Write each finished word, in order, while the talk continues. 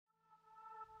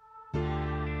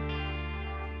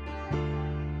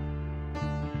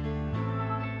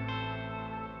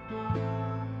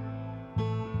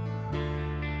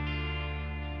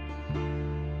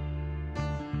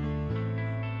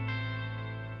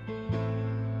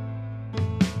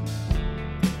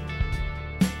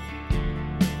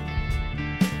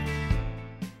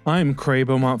I'm Cray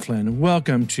Beaumont Flynn.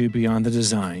 Welcome to Beyond the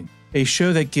Design, a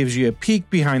show that gives you a peek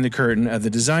behind the curtain of the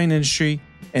design industry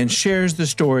and shares the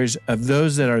stories of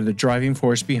those that are the driving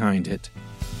force behind it.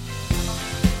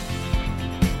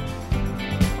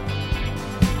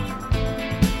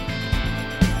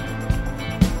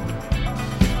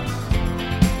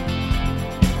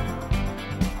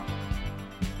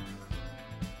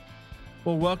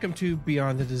 Well, welcome to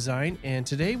Beyond the Design, and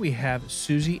today we have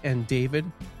Susie and David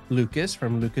Lucas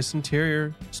from Lucas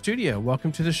Interior Studio.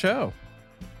 Welcome to the show.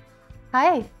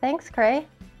 Hi, thanks, Cray.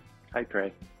 Hi,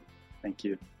 Cray. Thank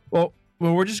you. Well,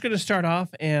 we're just going to start off,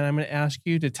 and I'm going to ask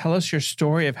you to tell us your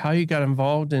story of how you got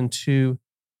involved into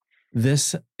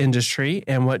this industry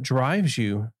and what drives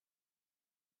you.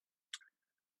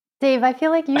 Dave, I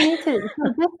feel like you need to,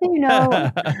 just so you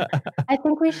know, I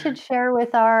think we should share with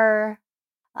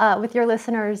with your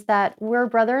listeners that we're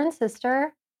brother and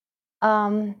sister.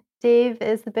 Dave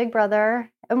is the big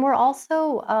brother, and we're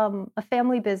also a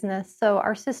family business. So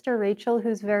our sister Rachel,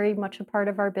 who's very much a part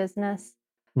of our business,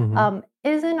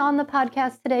 isn't on the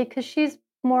podcast today because she's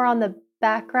more on the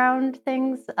background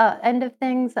things, end of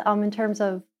things, in terms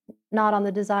of not on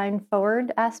the design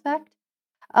forward aspect.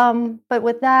 But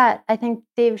with that, I think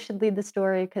Dave should lead the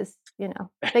story because,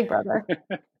 big brother.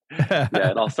 Yeah,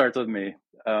 it all starts with me.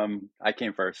 I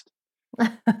came first.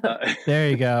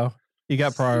 There you go. You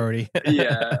got priority.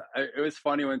 Yeah, it was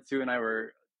funny when Sue and I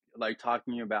were like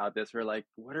talking about this. We're like,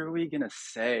 what are we gonna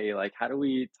say? Like, how do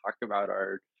we talk about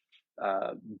our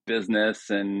business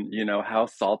and how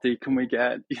salty can we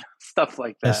get? Stuff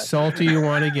like that. As salty you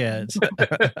want to get.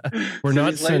 We're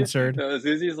not censored. No,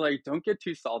 Susie's like, don't get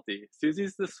too salty.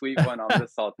 Susie's the sweet one. I'm the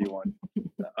salty one.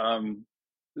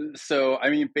 So, I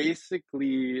mean,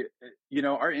 basically,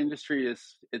 our industry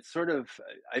it's sort of,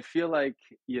 I feel like,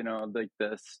 like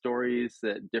the stories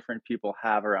that different people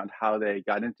have around how they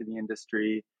got into the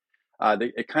industry,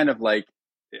 it kind of like,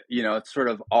 it's sort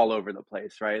of all over the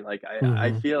place, right? Like,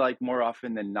 I feel like more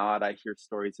often than not, I hear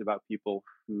stories about people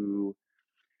who,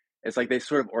 it's like they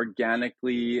sort of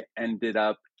organically ended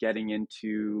up getting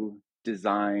into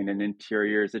design and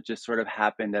interiors. It just sort of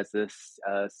happened as this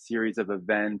series of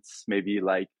events, maybe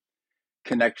like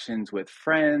connections with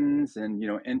friends and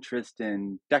interest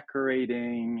in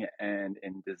decorating and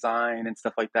in design and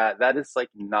stuff like that. That is like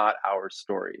not our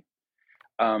story.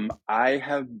 I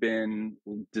have been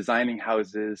designing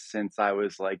houses since I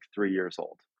was like 3 years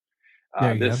old.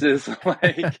 This is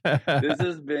like, this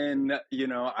has been,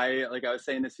 I was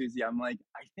saying to Susie, I'm like,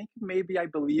 I think maybe I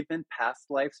believe in past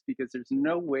lives because there's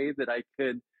no way that I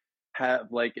could have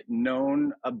like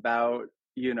known about,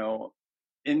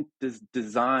 in this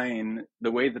design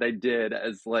the way that I did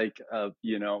as like a,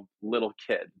 little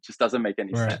kid. It just doesn't make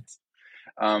any sense.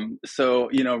 So,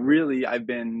 really I've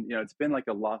been, it's been like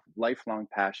a lifelong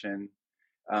passion.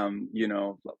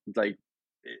 Like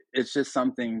it's just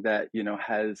something that,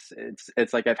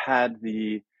 it's like I've had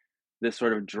this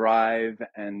sort of drive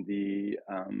and the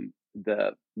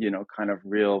kind of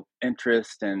real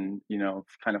interest and,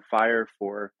 kind of fire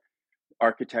for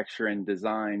architecture and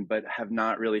design, but have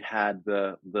not really had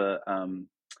the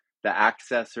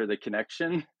access or the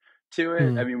connection to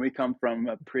it. I mean, we come from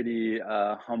a pretty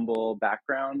humble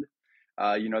background.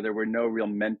 There were no real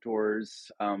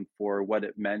mentors for what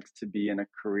it meant to be in a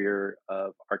career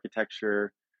of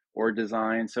architecture or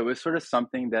design. So it was sort of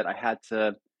something that I had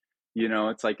to,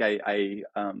 it's like I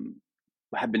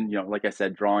have been, like I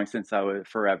said, drawing since I was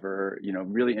forever,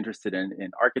 really interested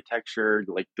in architecture,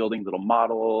 like building little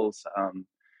models,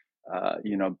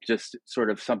 just sort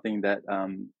of something that,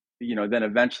 then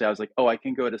eventually I was like, oh, I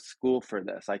can go to school for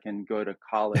this. I can go to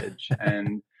college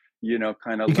and,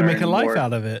 kind of you can learn make a life more.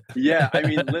 out of it. Yeah. I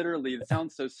mean, literally it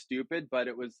sounds so stupid, but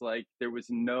it was like, there was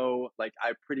no, like,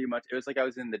 it was like I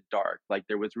was in the dark. Like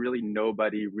there was really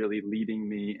nobody really leading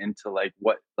me into like,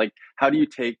 how do you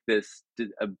take this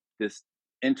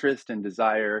interest and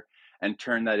desire and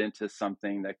turn that into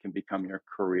something that can become your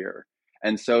career?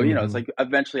 And so, it's like,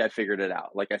 eventually I figured it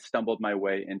out. Like I stumbled my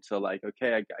way into like,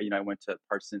 okay, I went to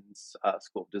Parsons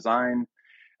School of Design,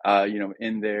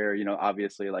 in there,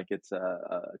 obviously like it's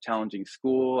a challenging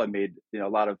school. I made, a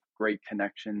lot of great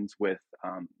connections with,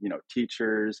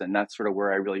 teachers, and that's sort of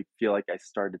where I really feel like I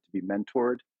started to be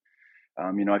mentored.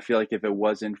 I feel like if it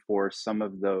wasn't for some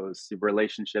of those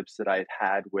relationships that I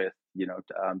had with,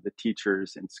 the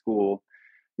teachers in school,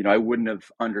 I wouldn't have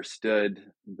understood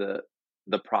the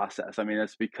process. I mean,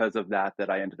 it's because of that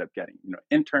I ended up getting,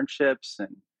 internships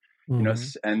and,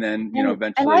 and then,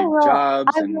 eventually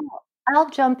jobs.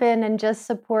 I'll jump in and just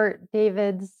support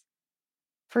David's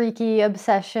freaky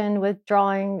obsession with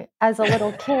drawing as a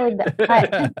little kid.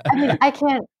 I mean, I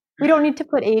can't we don't need to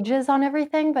put ages on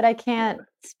everything, but I can't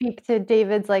speak to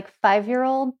David's like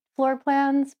 5-year-old floor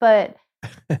plans. But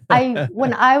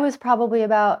when I was probably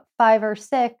about 5 or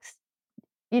 6,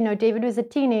 David was a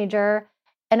teenager,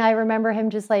 and I remember him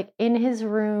just like in his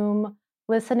room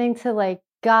listening to like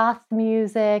goth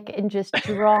music and just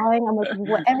drawing. I'm like,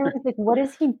 what? Everyone's like, what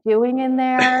is he doing in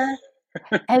there?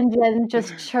 And then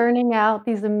just churning out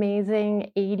these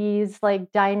amazing 80s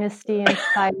like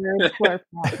dynasty-inspired floor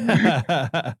plans.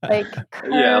 Like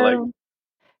Yeah, like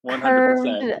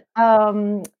curved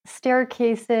 100%.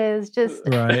 Staircases, just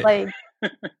Right. like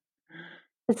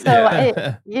so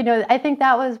Yeah. I think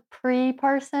that was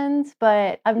pre-Parsons,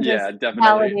 but I'm just Yeah,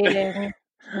 definitely. validating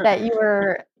that you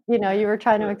were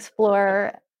trying to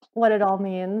explore what it all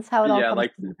means, how it all Yeah, comes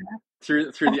like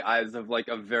together. through the eyes of like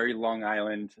a very Long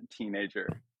Island teenager,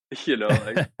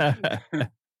 like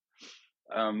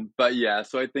but yeah,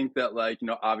 so I think that like,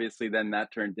 obviously then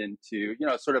that turned into,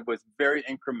 sort of was very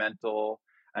incremental,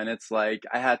 and it's like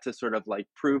I had to sort of like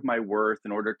prove my worth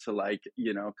in order to like,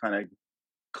 kind of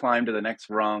climb to the next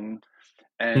rung.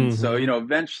 And so, Mhm.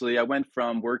 eventually I worked for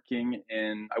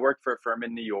a firm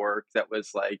in New York that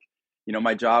was like,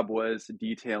 my job was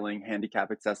detailing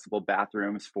handicap accessible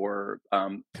bathrooms for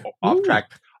off Ooh.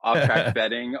 track off track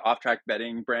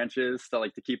betting branches, to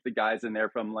like to keep the guys in there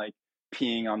from like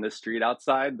peeing on the street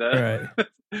outside the Right.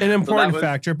 An so that important was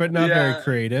factor, but not very yeah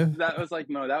creative. that was like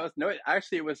no that was no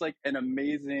actually it was like an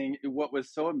amazing what was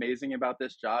so amazing about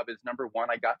this job is, number one,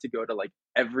 I got to go to like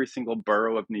every single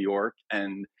borough of New York.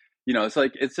 And it's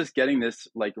like it's just getting this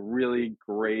like really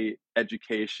great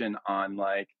education on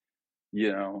like,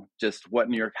 just what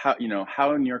New York, how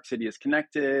New York City is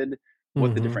connected,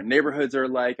 what the Mhm. different neighborhoods are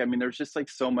like. I mean, there's just like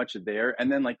so much there.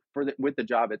 And then like with the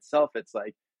job itself, it's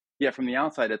like, yeah, from the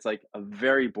outside, it's like a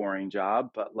very boring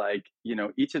job, but like,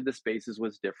 each of the spaces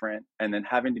was different. And then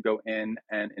having to go in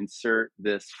and insert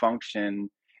this function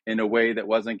in a way that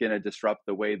wasn't going to disrupt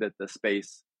the way that the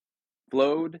space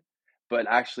flowed, but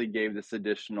actually gave this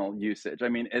additional usage. I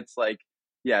mean, it's like,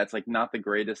 yeah, it's like not the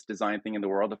greatest design thing in the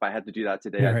world. If I had to do that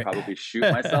today, I'd Right. probably shoot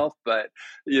myself. But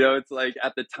it's like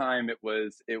at the time, it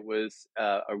was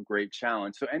a great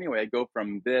challenge. So anyway, I go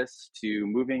from this to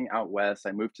moving out west.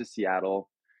 I moved to Seattle,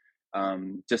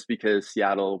 just because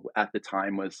Seattle at the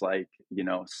time was like,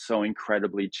 so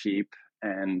incredibly cheap,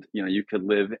 and you could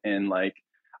live in like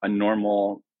a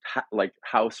normal like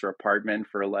house or apartment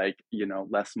for like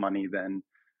less money than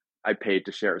I paid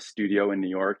to share a studio in New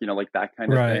York, like that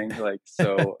kind of Right. thing. Like,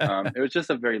 so it was just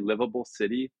a very livable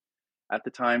city at the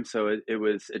time. So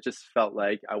it just felt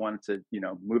like I wanted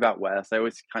to, move out west. I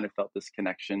always kind of felt this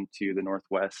connection to the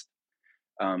Northwest.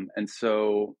 And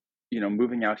so,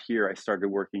 moving out here, I started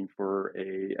working for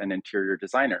an interior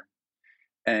designer,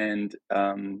 and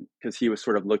because he was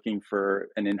sort of looking for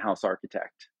an in-house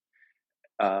architect.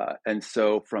 And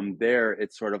so from there,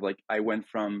 it's sort of like I went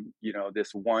from,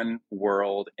 this one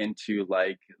world into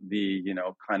like the,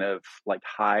 kind of like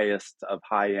highest of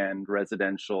high end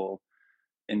residential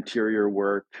interior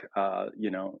work,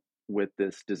 with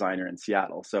this designer in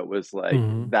Seattle. So it was like,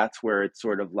 Mhm. that's where it's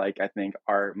sort of like, I think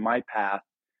my path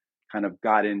kind of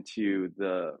got into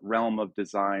the realm of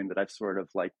design that I've sort of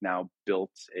like now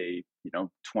built a,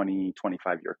 20-25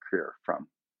 year career from.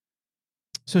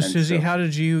 So, And Susie, so how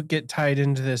did you get tied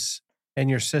into this and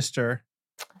your sister?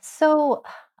 So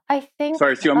I think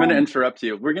Sorry, Sue, I'm going to interrupt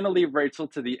you. We're going to leave Rachel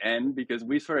to the end because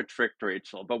we sort of tricked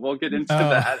Rachel, but we'll get into Oh.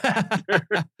 that after.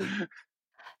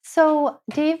 so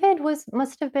David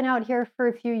must have been out here for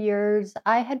a few years.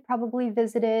 I had probably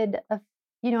visited a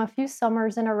few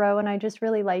summers in a row, and I just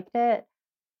really liked it.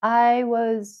 I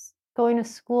was going to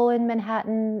school in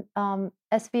Manhattan,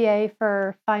 SVA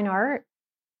for fine art,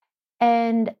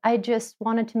 and I just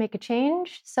wanted to make a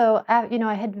change. So,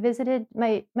 I had visited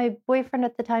my boyfriend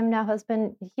at the time, now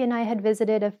husband. He and I had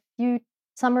visited a few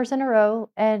summers in a row,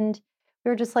 and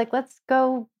we were just like, let's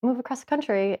go move across the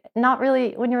country. Not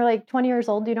really, when you're like 20 years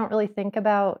old, you don't really think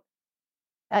about,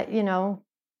 uh, you know,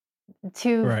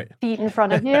 2 Right. feet in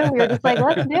front of you. We were just like,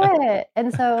 let's do it.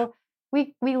 And so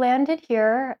we landed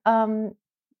here,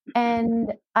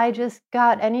 and I just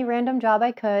got any random job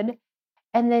I could.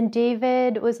 And then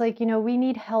David was like, "We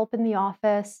need help in the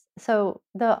office." So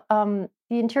the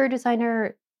interior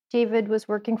designer David was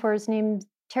working for, his name's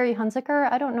Terry Hunziker.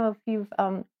 I don't know if you've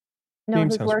know Name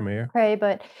his sounds work, familiar. Cray,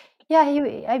 but yeah,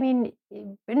 I mean,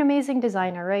 an amazing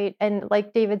designer, right? And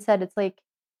like David said, it's like,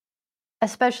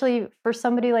 especially for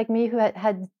somebody like me who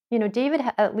had David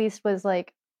at least was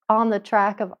like on the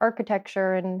track of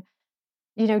architecture and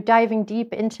diving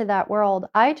deep into that world.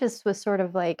 I just was sort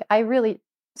of like, I really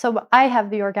so I have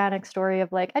the organic story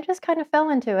of like I just kind of fell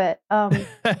into it.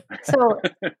 So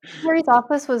Terry's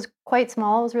office was quite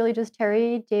small. It was really just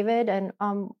Terry, David, and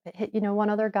one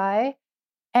other guy.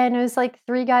 And it was like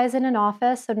 3 guys in an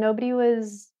office, so nobody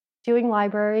was doing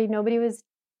library, nobody was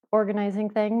organizing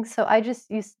things. So I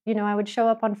just I would show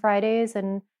up on Fridays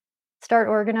and start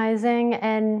organizing,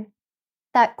 and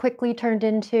that quickly turned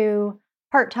into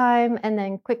part-time and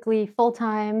then quickly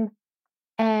full-time.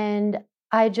 And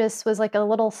I just was like a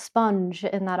little sponge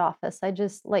in that office. I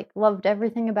just like loved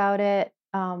everything about it.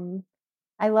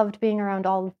 I loved being around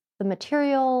all the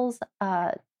materials.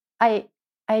 I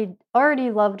I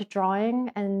already loved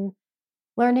drawing and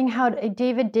learning how to,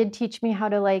 David did teach me how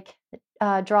to like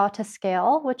draw to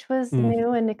scale, which was Mm.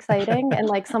 new and exciting and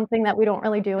like something that we don't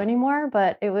really do anymore,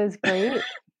 but it was great.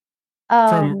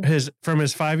 From his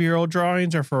 5-year-old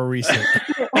drawings or for a recent?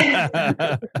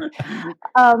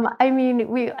 I mean,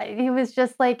 he was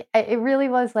just like, it really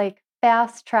was like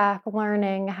fast track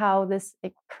learning how this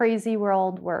like, crazy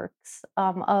world works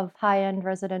of high-end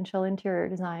residential interior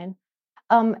design.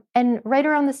 And right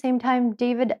around the same time,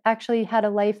 David actually had a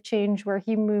life change where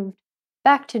he moved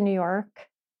back to New York.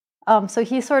 So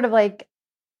he sort of like,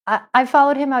 I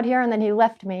followed him out here and then he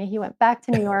left me. He went back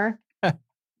to New York.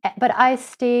 But I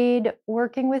stayed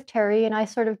working with Terry, and I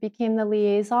sort of became the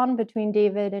liaison between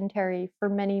David and Terry for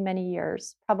many, many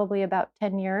years, probably about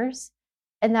 10 years.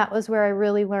 And that was where I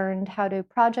really learned how to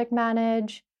project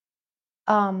manage,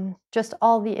 just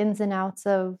all the ins and outs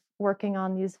of working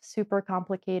on these super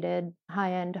complicated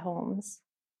high-end homes.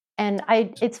 And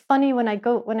it's funny when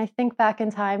I think back in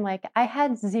time, like I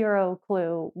had zero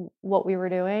clue what we were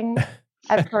doing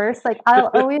at first. Like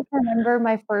I'll always remember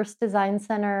my first design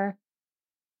center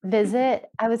visit.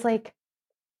 I was like,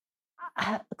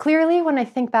 clearly when I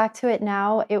think back to it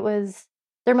now,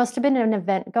 there must have been an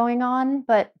event going on,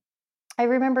 but I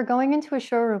remember going into a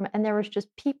showroom and there was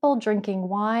just people drinking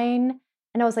wine,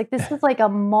 and I was like, "This is like a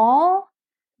mall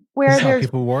where This is how there's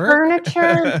people work?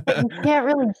 furniture, but you can't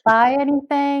really buy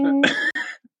anything."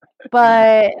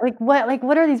 But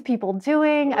what are these people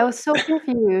doing? I was so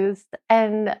confused,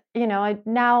 and,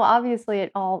 now obviously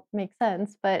it all makes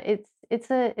sense, but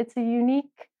it's a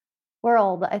unique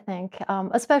world, I think,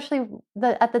 especially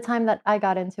at the time that I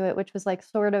got into it, which was, like,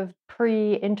 sort of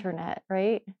pre-internet,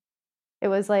 right? It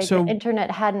was like the So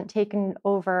internet hadn't taken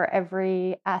over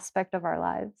every aspect of our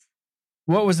lives.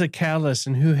 what was the catalyst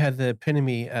and who had the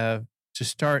epitome of to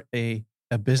start a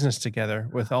business together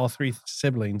with all 3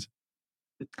 siblings?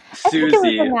 I think it was a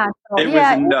Susie, natural. it was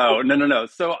Yeah, no.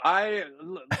 So I'm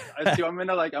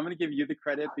gonna give you the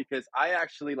credit because I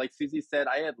actually, like Susie said,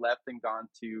 I had left and gone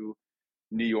to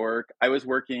New York. I was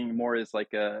working more as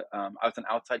like I was an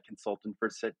outside consultant for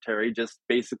Terry. Just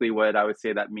basically what I would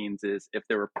say that means is if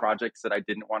there were projects that I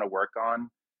didn't want to work on,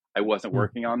 I wasn't Mm.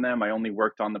 working on them. I only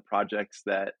worked on the projects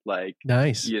that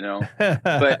Nice.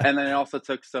 but and then I also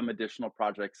took some additional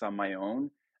projects on my own.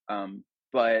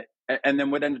 But and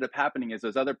then what ended up happening is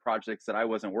those other projects that I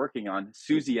wasn't working on,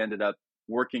 Susie ended up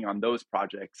working on those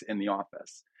projects in the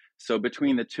office. So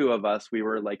between the two of us, we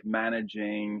were like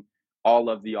managing all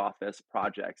of the office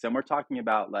projects. And we're talking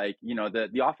about like,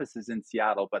 the office is in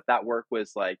Seattle, but that work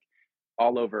was like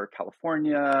all over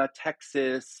California,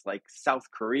 Texas, like South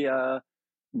Korea,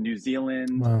 New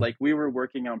Zealand. Wow. Like we were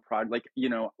working on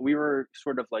we were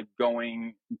sort of like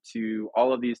going to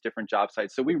all of these different job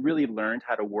sites. So we really learned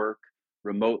how to work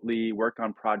remotely, work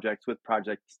on projects with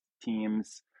project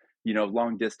teams,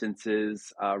 long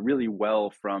distances, really well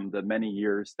from the many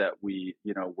years that we,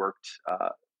 worked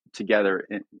together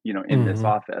in this Mhm.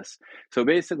 office. So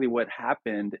basically what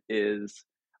happened is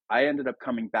I ended up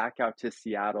coming back out to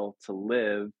Seattle to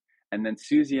live, and then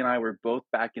Susie and I were both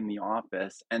back in the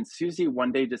office, and Susie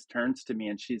one day just turns to me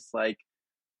and she's like,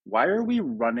 "Why are we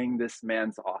running this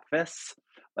man's office?"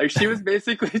 Like she was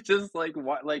basically just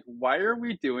why are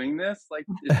we doing this? Like,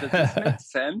 does this make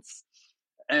sense?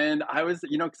 And I was,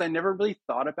 because I never really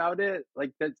thought about it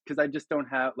like that, because I just don't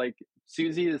have like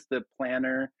Susie is the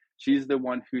planner. She's the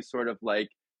one who sort of like,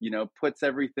 puts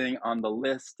everything on the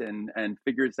list and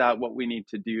figures out what we need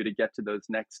to do to get to those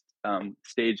next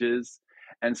stages.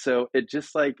 And so it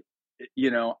just like,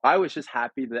 I was just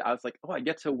happy that I was like, oh, I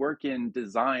get to work in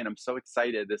design. I'm so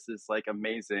excited. This is like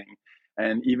amazing.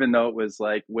 And even though it was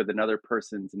like with another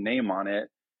person's name on it,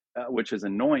 which is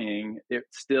annoying, it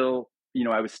still,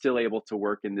 I was still able to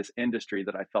work in this industry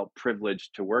that I felt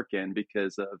privileged to work in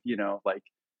because of,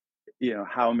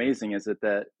 how amazing is it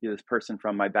that this person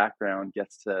from my background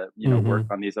gets to, work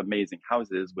Mhm. on these amazing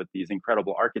houses with these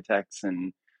incredible architects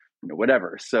and,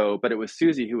 whatever. So, but it was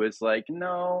Susie who was like,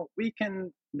 no, we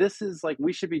can this is like,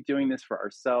 we should be doing this for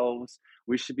ourselves.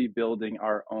 We should be building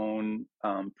our own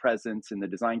presence in the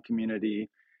design community.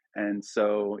 And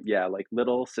so, yeah, like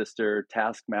little sister,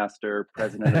 taskmaster,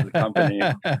 president of the company.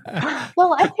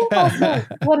 Well, I think also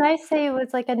when I say it was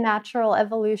like a natural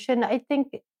evolution, I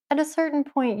think at a certain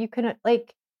point you can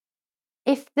like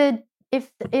if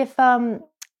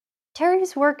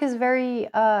Terry's work is very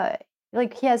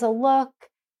like he has a look,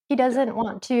 he doesn't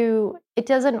want to he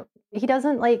doesn't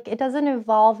like it doesn't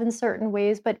evolve in certain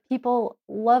ways, but people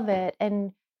love it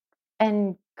and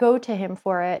go to him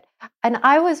for it. And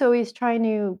I was always trying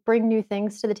to bring new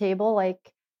things to the table,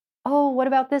 like, "Oh, what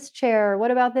about this chair?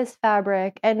 What about this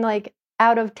fabric?" And, like,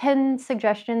 out of 10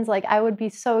 suggestions, like, I would be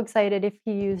so excited if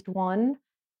he used 1.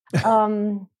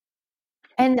 Um,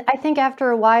 and I think after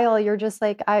a while, you're just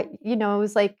like,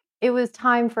 it was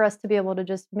time for us to be able to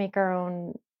just make our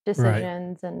own Right.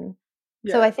 decisions, and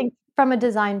so Yeah. I think from a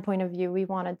design point of view, we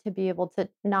wanted to be able to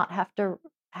not have to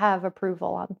have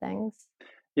approval on things.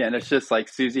 Yeah, and it's just like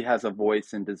Susie has a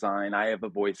voice in design, I have a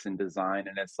voice in design,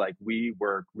 and it's like we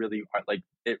work really hard, like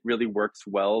it really works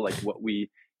well, like what we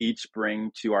each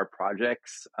bring to our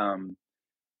projects.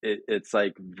 It's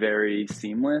like very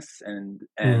seamless, and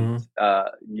Mhm.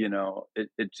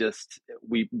 it just,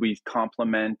 we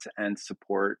complement and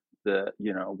support the,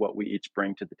 what we each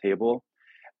bring to the table.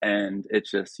 And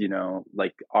it's just,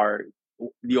 like our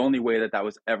the only way that that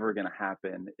was ever going to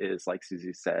happen is, like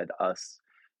Susie said, us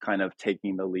kind of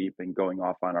taking the leap and going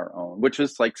off on our own, which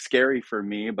was like scary for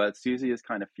me, but Susie is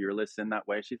kind of fearless in that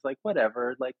way. She's like,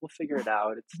 whatever, like we'll figure it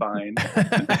out, it's fine.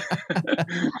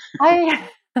 I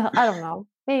I don't know,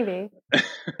 maybe.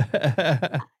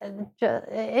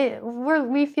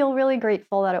 We feel really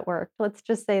grateful that it worked. Let's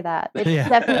just say that. It Yeah.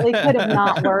 definitely could have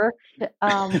not worked,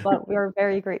 but we're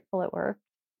very grateful it worked.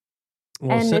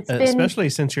 Well, And it's been especially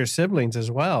since you're siblings as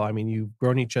well. I mean, you've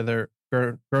grown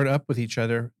up with each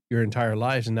other your entire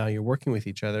lives, and now you're working with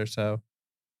each other. So,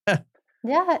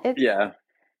 yeah, Yeah.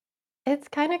 it's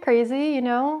kinda crazy, you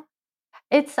know?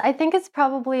 I think it's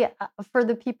probably, for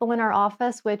the people in our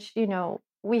office, which,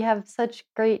 we have such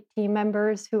great team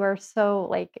members who are so,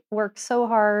 like, work so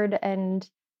hard and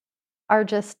are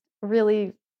just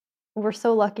really we're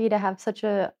so lucky to have such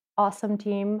a awesome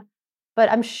team, but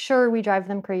I'm sure we drive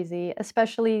them crazy,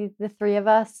 especially the 3 of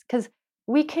us, because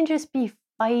we can just be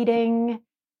fighting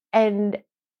and,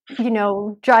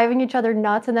 driving each other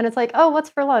nuts, and then it's like, "Oh, what's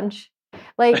for lunch?"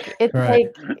 Like, right.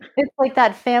 it's like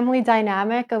that family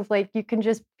dynamic of, like, you can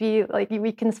just be like,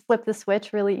 we can flip the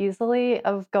switch really easily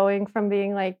of going from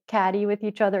being, like, catty with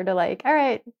each other to, like,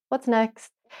 "Alright, what's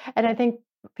next?" And I think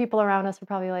people around us are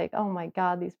probably like, "Oh my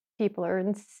god, these people are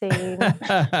insane."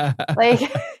 Like,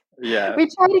 Yeah. we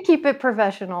try to keep it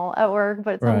professional at work,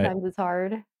 but Right. sometimes it's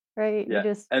hard, right? You Yeah.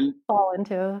 just And fall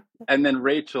into And then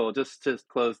Rachel, just to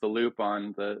close the loop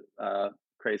on the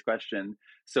Craig's question.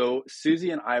 So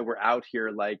Susie and I were out here,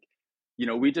 like,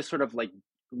 we just sort of like,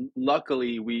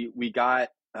 luckily we got,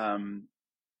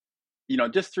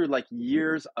 just through like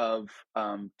years of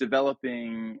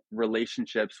developing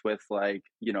relationships with, like,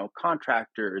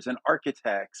 contractors and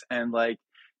architects and like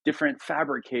different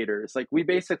fabricators. Like, we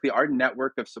basically, our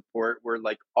network of support were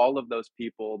like all of those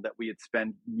people that we had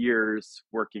spent years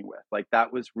working with. Like,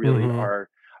 that was really Mhm.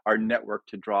 our network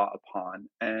to draw upon.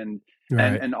 And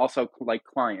Right. and also like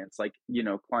clients, like,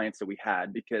 clients that we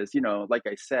had, because, like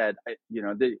I said,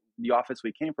 the office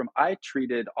we came from, I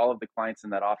treated all of the clients in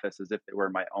that office as if they were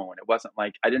my own. It wasn't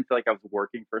like, I didn't feel like I was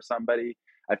working for somebody.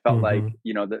 I felt like,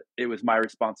 Mhm. that it was my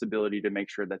responsibility to make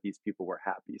sure that these people were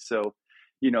happy. So,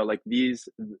 like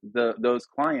those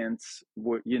clients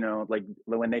were, like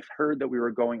when they heard that we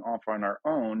were going off on our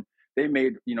own, they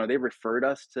referred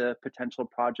us to potential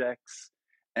projects,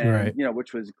 and Right.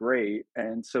 which was great.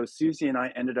 And so Susie and I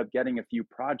ended up getting a few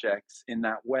projects in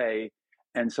that way.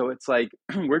 And so it's like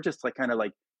we're just like kind of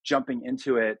like jumping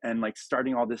into it and like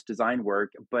starting all this design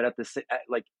work, but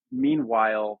like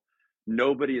meanwhile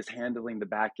nobody is handling the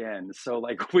back end. So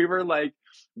like we were like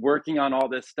working on all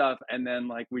this stuff, and then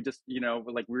like we just,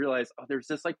 like realized, oh, there's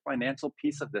this like financial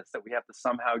piece of this that we have to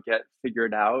somehow get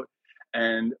figured out.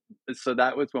 And so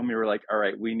that was when we were like, all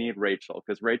right, we need Rachel,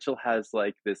 because Rachel has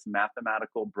like this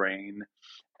mathematical brain.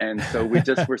 And so we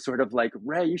just were sort of like,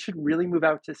 Ray, you should really move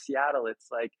out to Seattle. It's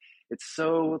like, it's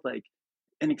so like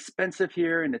inexpensive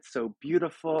here, and it's so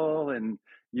beautiful, and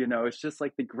it's just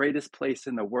like the greatest place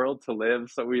in the world to live.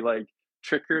 So we like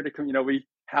trick her to come, we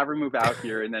have her move out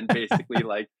here, and then basically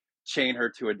like chain her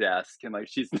to a desk, and like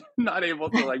she's not able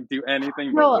to like do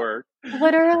anything but no, work.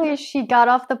 literally, she got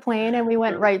off the plane and we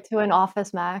went right to an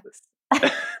Office Max.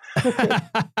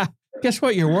 Guess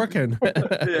what? You're working.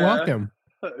 Yeah. Welcome.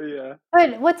 Yeah.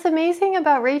 But what's amazing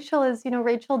about Rachel is,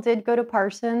 Rachel did go to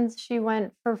Parsons. She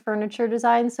went for furniture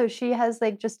design, so she has,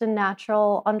 like, just a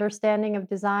natural understanding of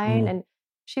design, Mm, and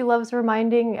she loves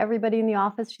reminding everybody in the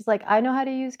office, she's like, "I know how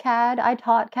to use CAD, I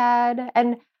taught CAD,"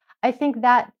 and I think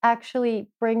that actually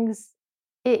brings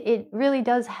it really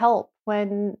does help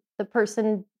when the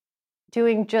person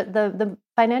doing the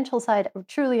financial side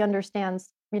truly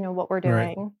understands, what we're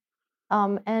right. doing.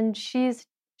 And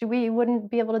we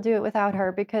wouldn't be able to do it without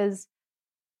her because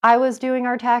I was doing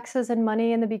our taxes and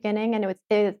money in the beginning, and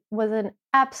it was an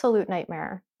absolute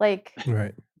nightmare, like,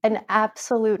 Right. an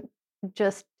absolute,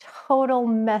 just total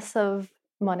mess of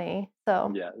money,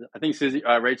 so Yeah. I think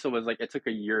Rachel was like, it took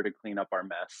a year to clean up our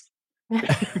mess,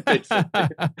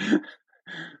 basically.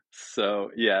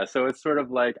 So yeah, so it's sort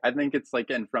of like, I think it's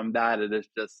like, and from that it has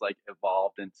just like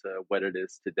evolved into what it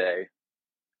is today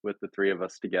with the three of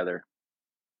us together.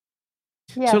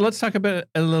 So yeah. let's talk about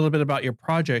a little bit about your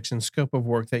projects and scope of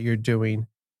work that you're doing.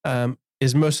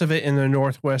 Is most of it in the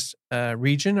Northwest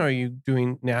region? Or are you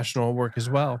doing national work as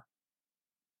well?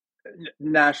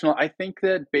 National, I think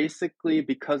that basically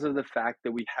because of the fact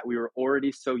that we were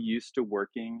already so used to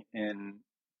working in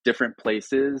different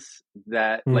places,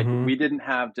 that like Mm-hmm. we didn't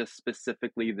have just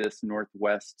specifically this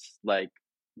Northwest, like,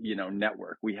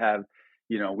 network. We had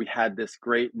this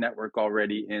great network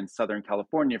already in Southern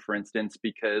California, for instance,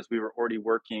 because we were already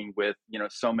working with,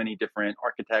 so many different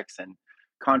architects and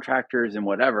contractors and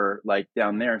whatever, like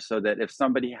down there, so that if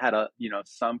somebody had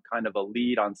some kind of a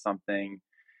lead on something,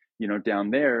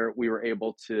 down there, we were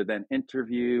able to then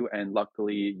interview and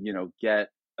luckily, get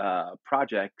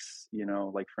projects,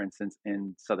 like for instance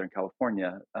in Southern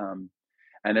California.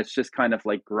 And it's just kind of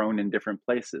like grown in different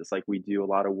places. Like we do a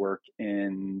lot of work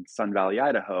in Sun Valley,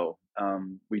 Idaho.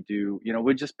 We do,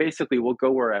 we just basically we'll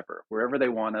go wherever they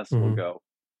want us, we'll Mm-hmm. go,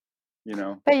 you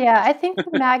know. But, yeah, I think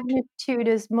the magnitude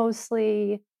is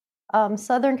mostly,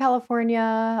 Southern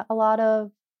California, a lot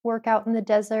of work out in the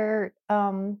desert,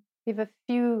 we have a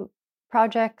few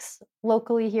projects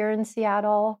locally here in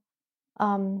Seattle,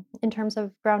 in terms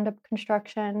of ground up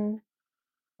construction,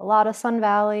 a lot of Sun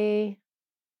Valley.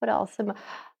 What else?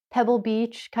 Pebble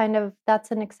Beach, kind of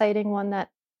that's an exciting one that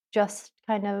just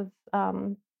kind of,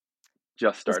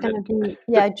 Just is gonna started. be,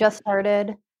 yeah, just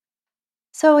started.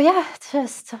 So, yeah, it's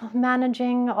just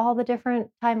managing all the different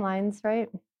timelines, right?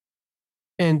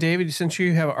 And David, since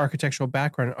you have an architectural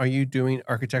background, are you doing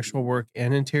architectural work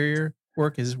and interior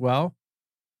work as well?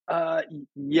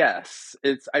 Yes,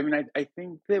 I mean, I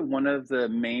think that one of the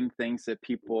main things that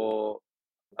people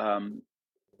um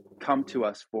come to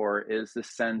us for is the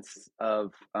sense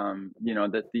of,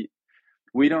 that the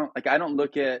we don't like I don't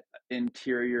look at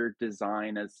interior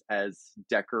design as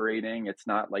decorating. It's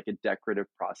not like a decorative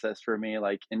process for me.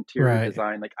 Like interior Right.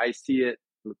 design, like I see it,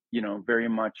 very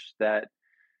much that,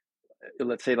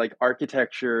 let's say like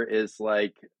architecture is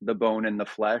like the bone and the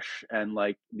flesh, and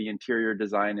like the interior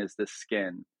design is the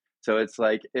skin. So it's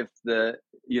like, if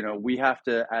we have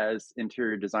to, as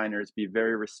interior designers, be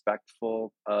very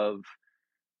respectful of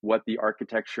what the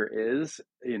architecture is,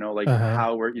 like Uh-huh.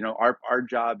 how we're, our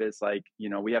job is like,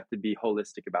 we have to be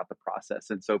holistic about the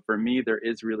process. And so for me, there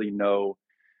is really no,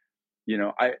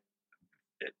 I,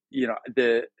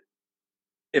 the,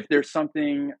 if there's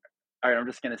something, all right, I'm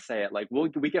just going to say it, like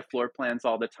we get floor plans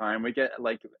all the time. We get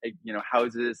like,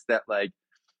 houses that like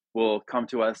will come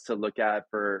to us to look at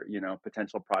for,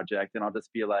 potential project. And I'll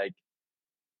just be like,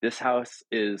 this house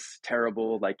is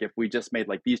terrible. Like if we just made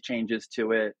like these changes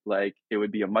to it, like it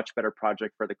would be a much better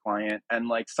project for the client. And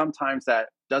like sometimes that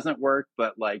doesn't work,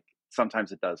 but like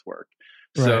sometimes it does work.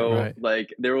 Right, So right. like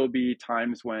there will be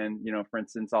times when, for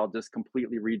instance, I'll just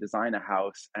completely redesign a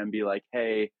house and be like,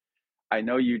 hey, I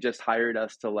know you just hired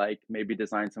us to like maybe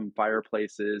design some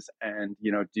fireplaces and,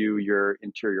 do your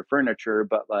interior furniture,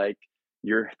 but like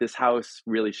this house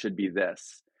really should be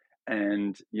this.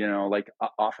 And, like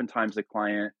oftentimes the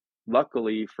client,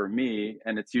 luckily for me,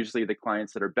 and it's usually the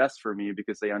clients that are best for me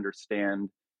because they understand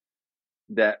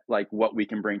that like what we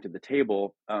can bring to the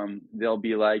table, they'll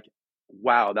be like,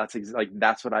 wow, like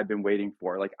that's what I've been waiting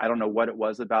for. Like I don't know what it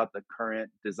was about the current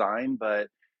design, but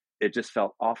it just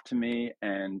felt off to me.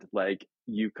 And like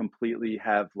you completely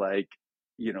have like,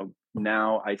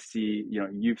 now I see,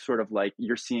 you've sort of like,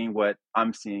 you're seeing what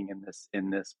I'm seeing in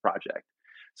this project.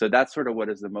 So that's sort of what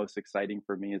is the most exciting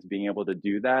for me, is being able to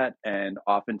do that. And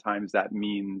oftentimes that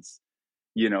means,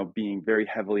 being very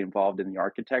heavily involved in the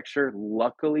architecture.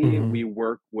 Luckily, Mm-hmm. we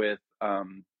work with, I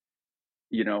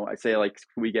say like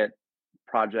we get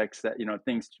projects that,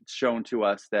 things shown to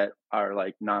us that are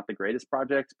like not the greatest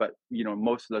projects, but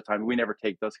most of the time we never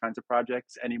take those kinds of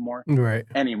projects anymore. Right.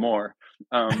 But Anymore.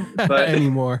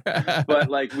 but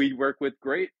like we work with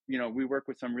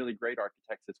some really great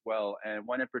architects as well. And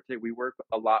one in particular, we work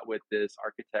a lot with this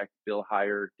architect, Bill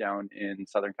Heyer, down in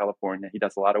Southern California. He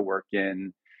does a lot of work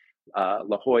in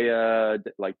La Jolla,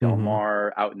 like Del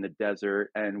Mar, out in the desert.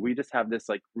 And we just have this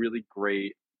like really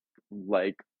great,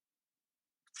 like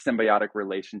symbiotic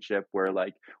relationship where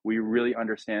like we really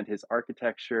understand his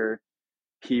architecture.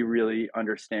 He really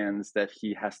understands that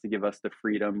he has to give us the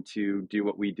freedom to do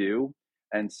what we do.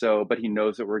 And so, but he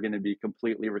knows that we're going to be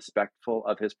completely respectful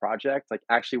of his project. Like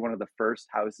actually one of the first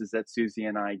houses that Susie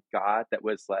and I got that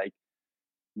was like,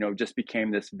 just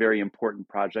became this very important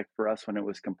project for us when it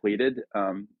was completed,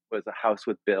 was a house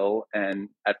with Bill. And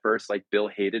at first, like Bill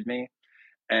hated me,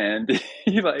 and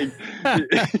he like,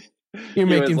 you're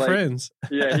making like, friends.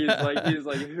 Yeah. He's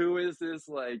like, who is this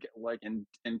like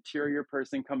interior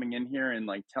person coming in here and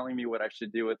like telling me what I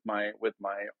should do with my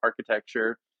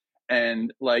architecture.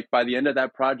 And like by the end of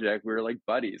that project, we were like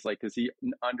buddies, like, cause he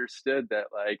understood that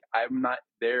like, I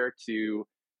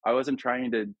wasn't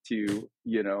trying to,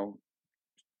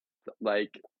 like,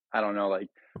 I don't know,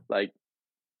 like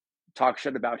talk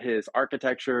shit about his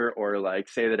architecture or like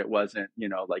say that it wasn't,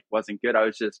 wasn't good.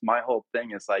 My whole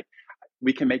thing is like,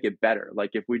 we can make it better.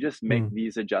 Like if we just make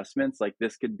these adjustments, like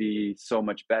this could be so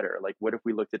much better. Like what if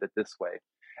we looked at it this way?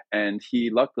 And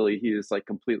luckily he is like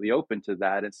completely open to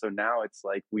that. And so now it's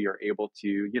like, we are able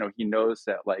to, he knows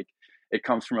that like it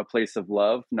comes from a place of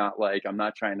love, not like, I'm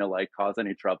not trying to like cause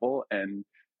any trouble.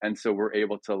 And so we're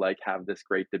able to like have this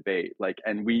great debate. Like,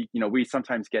 and we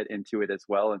sometimes get into it as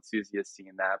well. And Susie has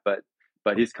seen that, but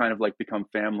he's kind of like become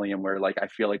family, and we're like, I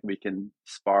feel like we can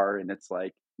spar, and it's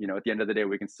like, at the end of the day,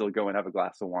 we can still go and have a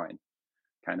glass of wine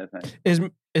kind of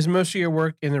thing. Is most of your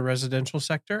work in the residential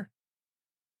sector?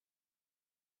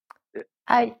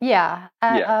 Yeah.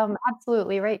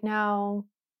 Absolutely. Right now,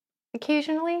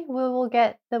 occasionally we will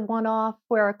get the one-off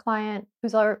where a client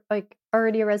who's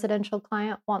already a residential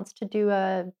client wants to do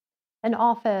an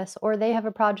office, or they have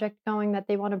a project going that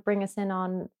they want to bring us in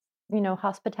on,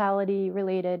 hospitality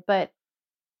related. But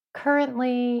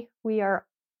currently we are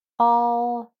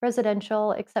all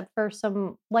residential except for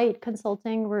some light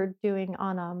consulting we're doing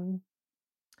on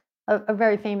a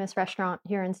very famous restaurant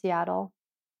here in Seattle.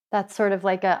 That's sort of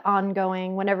like a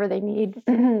ongoing whenever they need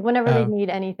they need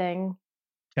anything.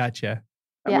 Gotcha.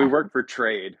 And we work for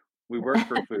trade. We work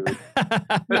for food.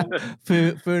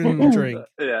 food and drink.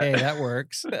 Yeah. Hey, that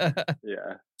works.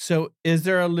 Yeah. So is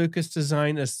there a Lucas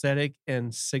Design aesthetic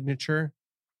and signature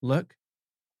look?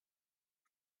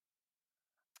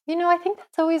 I think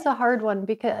that's always a hard one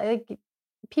because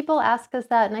people ask us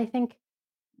that, and I think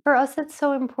for us it's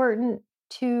so important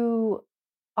to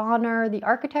honor the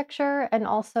architecture and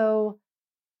also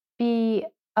be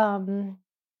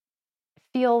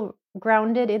feel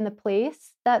grounded in the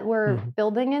place that we're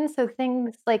building in. So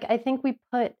things like I think we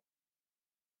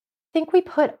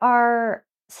put our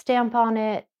stamp on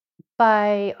it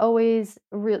by always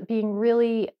being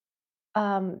really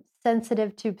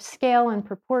sensitive to scale and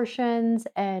proportions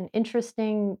and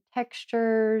interesting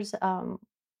textures,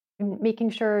 making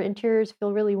sure interiors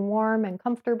feel really warm and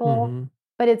comfortable.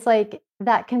 But it's like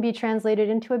that can be translated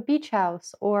into a beach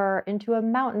house or into a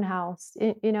mountain house.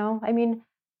 I mean,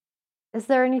 is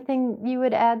there anything you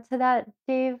would add to that,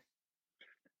 Dave?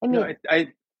 I mean,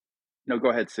 No, go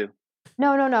ahead, Sue.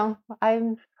 No.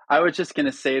 I was just going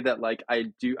to say that, like,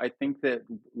 I think that,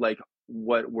 like,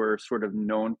 what we're sort of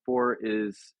known for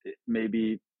is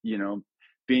maybe,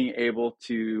 being able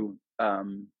to,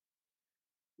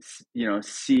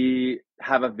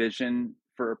 have a vision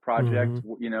for a project,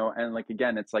 and like,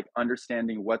 again, it's like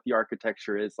understanding what the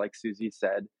architecture is, like Susie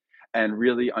said, and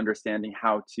really understanding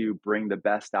how to bring the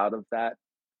best out of that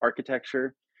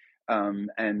architecture. And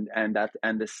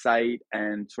the site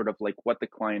and sort of like what the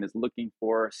client is looking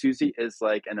for. Susie is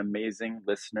like an amazing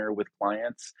listener with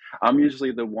clients. I'm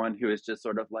usually the one who is just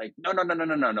sort of like, no.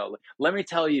 Let me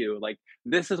tell you, like,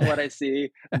 this is what I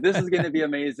see. This is going to be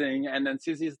amazing. And then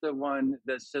Susie's the one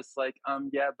that's just like,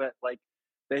 yeah, but like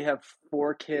they have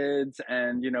 4 kids,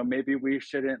 and maybe we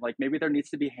shouldn't, like, maybe there needs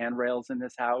to be handrails in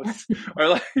this house, or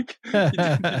like, you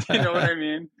know what I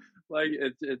mean? Like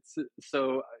it's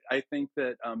so I think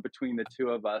that between the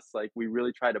two of us, like, we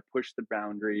really try to push the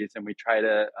boundaries, and we try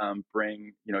to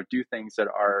bring, do things that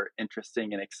are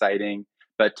interesting and exciting,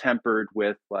 but tempered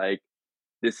with like,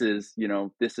 this is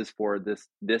for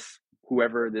this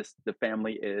whoever the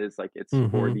family is, like, it's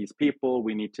for these people.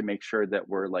 We need to make sure that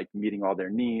we're like meeting all their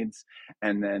needs,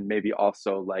 and then maybe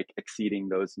also like exceeding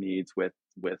those needs with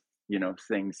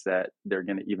things that they're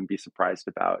going to even be surprised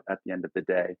about at the end of the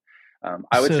day.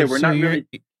 I would say So we're so not you're really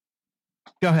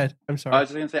go ahead. I'm I sorry. was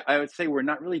just gonna say, I would say we're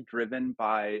not really driven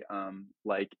by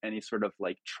like any sort of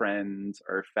like trends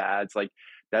or fads. Like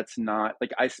that's not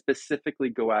like I specifically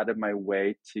go out of my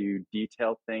way to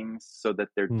detail things so that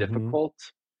they're Mm-hmm. difficult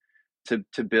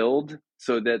to build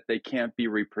so that they can't be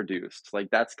reproduced. Like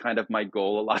that's kind of my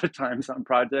goal a lot of times on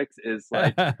projects is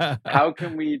like how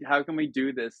can we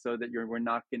do this so that we're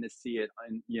not going to see it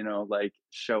and like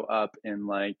show up in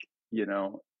like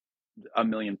a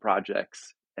million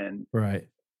projects. And Right.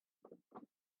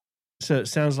 So it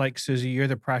sounds like, Susie, you're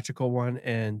the practical one,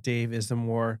 and Dave is the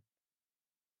more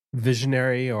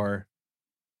visionary or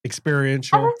I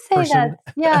experiential would say person.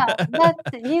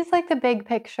 he's like the big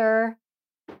picture.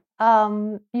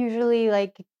 Usually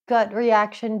like gut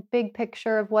reaction, big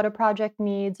picture of what a project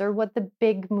needs or what the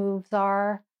big moves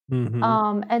are.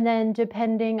 Mm-hmm. And then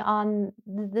depending on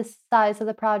the size of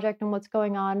the project and what's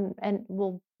going on, and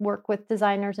we'll work with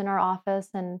designers in our office,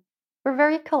 and we're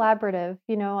very collaborative.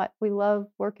 We love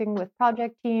working with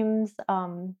project teams.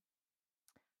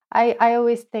 I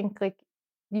always think like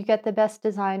you get the best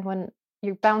design when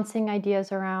you're bouncing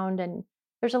ideas around, and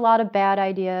there's a lot of bad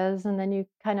ideas, and then you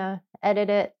kind of edit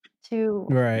it to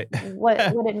Right. what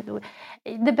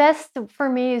the best for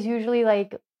me is usually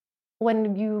like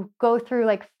when you go through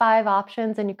like 5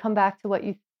 options and you come back to what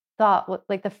you thought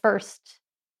like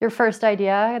your first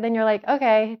idea, and then you're like,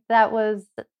 "Okay, that was,"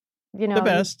 The you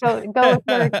best. go with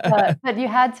your gut, but you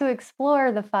had to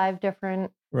explore the 5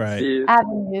 different Right. see,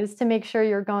 avenues to make sure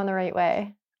you're going the right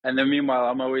way. and then meanwhile,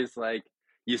 I'm always like,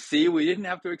 you see, we didn't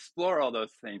have to explore all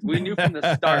those things. We knew from the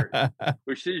start.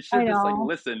 We should I have just like know.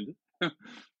 listened.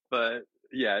 But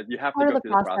yeah, you have to Part of go the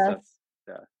through the process. process.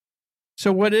 Yeah.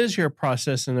 So what is your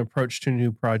process and approach to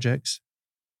new projects?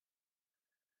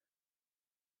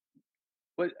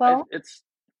 But Well, it's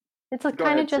it's go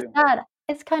kinda ahead, just Sue. that.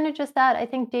 It's kinda just that. I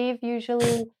think Dave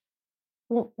usually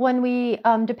when we,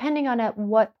 depending on at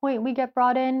what point we get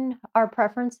brought in, our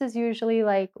preference is usually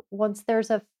like once there's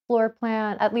a floor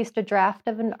plan, at least a draft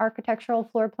of an architectural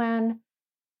floor plan,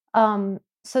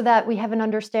 so that we have an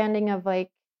understanding of like,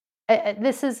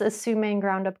 this is assuming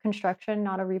ground up construction,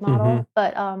 not a Mm-hmm. remodel,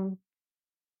 but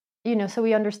so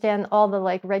we understand all the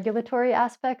like regulatory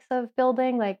aspects of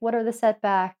building, like what are the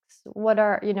setbacks, what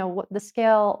are, what the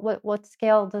scale, what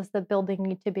scale does the building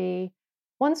need to be.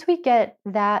 Once we get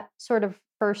that sort of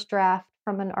first draft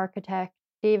from an architect,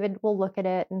 David will look at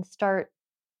it and start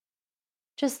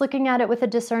just looking at it with a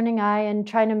discerning eye and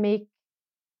trying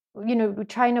to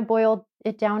trying to boil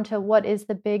it down to what is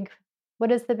the big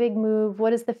move,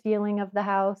 what is the feeling of the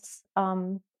house.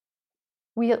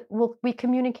 We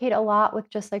communicate a lot with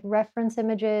just, like, reference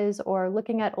images or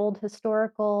looking at old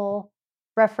historical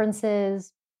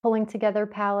references, pulling together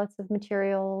palettes of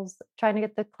materials, trying to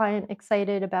get the client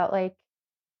excited about, like,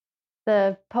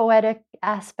 the poetic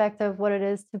aspect of what it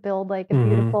is to build, like, a Mm-hmm.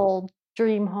 beautiful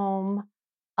dream home.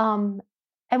 Um,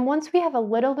 and once we have a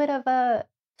little bit of a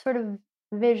sort of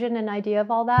vision and idea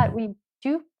of all that, we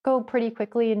do go pretty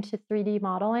quickly into 3D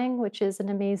modeling, which is an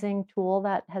amazing tool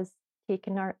that has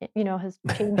taken has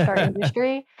changed our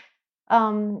industry.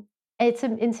 Um, it's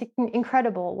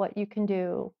incredible what you can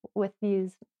do with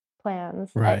these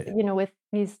plans, Right. with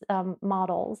these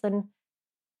models. And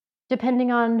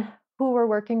depending on who we're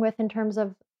working with in terms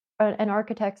of an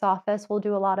architect's office, we'll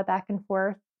do a lot of back and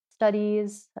forth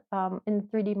studies in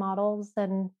 3D models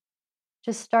and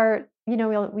just start, we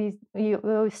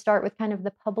always start with kind of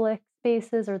the public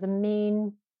spaces or the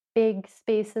main big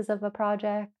spaces of a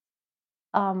project,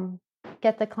 um,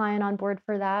 get the client on board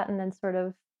for that, and then sort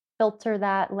of filter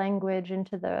that language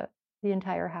into the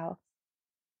entire house.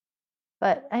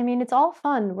 But I mean, it's all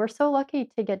fun. We're so lucky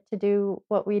to get to do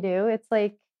what we do. It's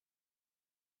like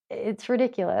it's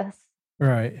ridiculous.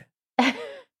 Right.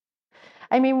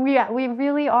 I mean, we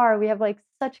really are. We have like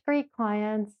such great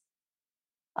clients.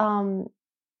 Um,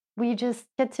 we just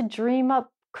get to dream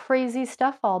up crazy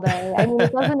stuff all day. I mean,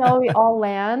 it doesn't always all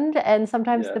land, and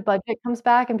sometimes Yeah. the budget comes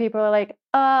back and people are like,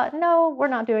 no, we're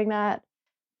not doing that."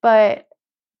 But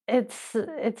it's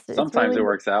Sometimes really it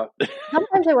works out.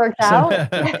 sometimes it works So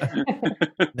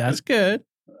out. that's good.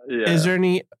 Is Yeah. there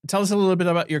any tell us a little bit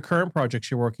about your current projects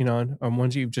you're working on,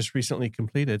 ones you've just recently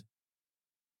completed?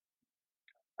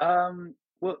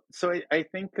 Well, so I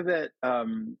think that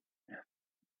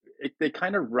they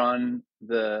kind of run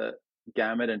the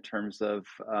gamut in terms of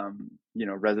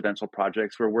residential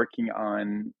projects. We're working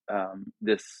on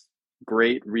this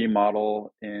great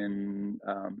remodel in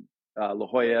La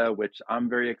Jolla, which I'm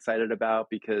very excited about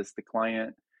because the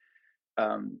client,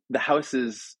 the house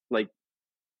is like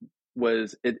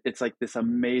it's like this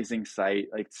amazing site,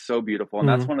 like so beautiful. And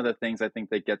that's Mhm. one of the things I think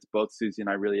that gets both Susie and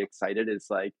I really excited is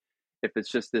like, if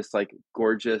it's just this like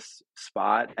gorgeous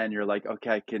spot and you're like,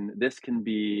 okay, this can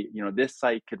be, this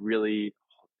site could really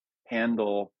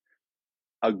handle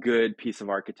a good piece of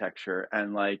architecture.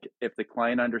 And like, if the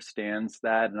client understands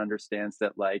that and understands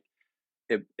that like,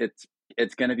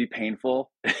 it's going to be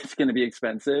painful, it's going to be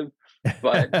expensive,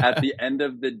 but at the end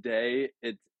of the day,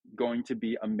 it's going to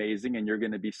be amazing, and you're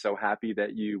going to be so happy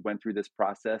that you went through this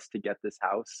process to get this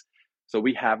house. So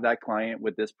we have that client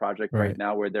with this project right Right.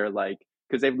 now where they're like,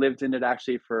 because they've lived in it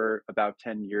actually for about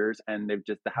 10 years, and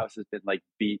the house has been like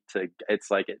beat to,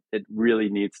 it's like it really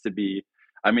needs to be,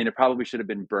 I mean, it probably should have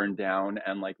been burned down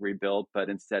and like rebuilt, but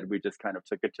instead we just kind of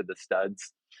took it to the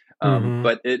studs. Mhm.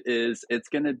 But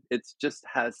it's just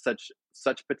has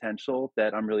such potential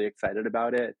that I'm really excited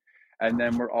about it. And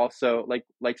then we're also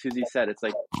like Susie said, it's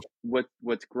like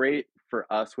what's great for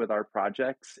us with our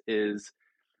projects is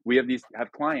we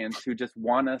have clients who just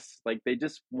want us, like they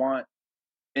just want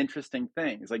interesting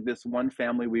things. Like this one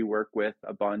family we work with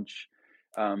a bunch,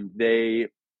 they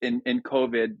in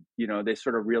COVID, they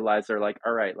sort of realized they're like,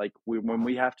 all right, like when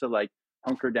we have to like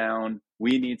hunker down,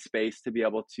 we need space to be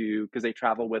able to, because they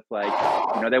travel with like,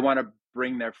 they want to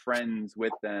bring their friends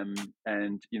with them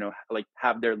and like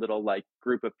have their little like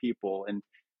group of people. And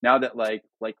now that like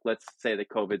let's say that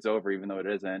COVID's over, even though it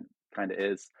isn't, kind of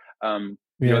is,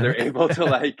 Yeah. they're able to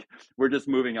like, we're just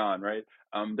moving on, right?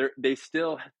 They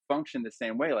still function the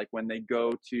same way. Like when they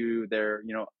go to their,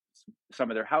 some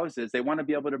of their houses, they want to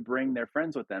be able to bring their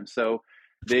friends with them. So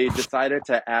they decided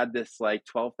to add this like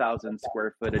 12,000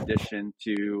 square foot addition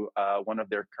to one of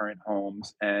their current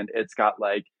homes. And it's got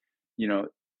like, you know,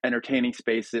 entertaining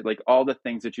spaces, like all the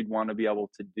things that you'd want to be able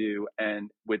to do.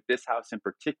 And with this house in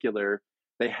particular,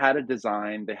 they had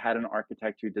an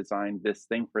architect who designed this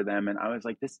thing for them. And I was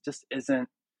like, this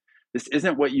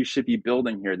isn't what you should be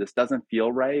building here. This doesn't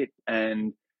feel right.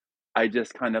 And I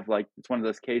just kind of like, it's one of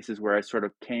those cases where I sort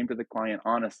of came to the client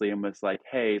honestly and was like,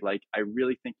 hey, like, I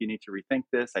really think you need to rethink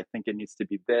this. I think it needs to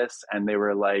be this. And they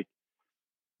were like,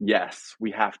 yes,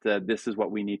 this is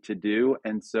what we need to do.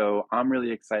 And so I'm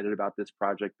really excited about this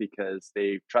project because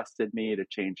they trusted me to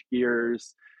change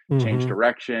gears, change Mhm.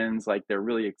 directions. Like they're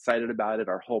really excited about it.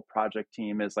 Our whole project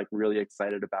team is like really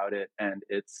excited about it. And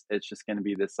it's just going to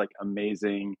be this like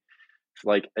amazing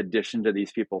like addition to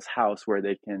these people's house where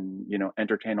they can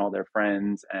entertain all their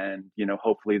friends, and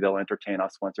hopefully they'll entertain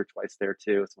us once or twice there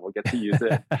too, so we'll get to use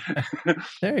it.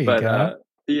 There you But go.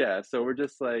 yeah, so we're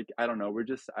just like, I don't know,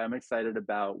 I'm excited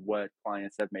about what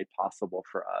clients have made possible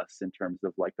for us in terms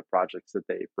of like the projects that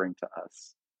they bring to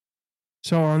us.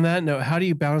 So on that note, how do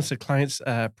you balance the client's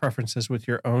preferences with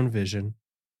your own vision?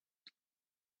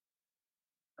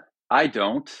 I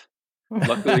don't.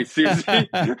 Luckily, Susie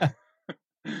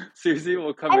Susie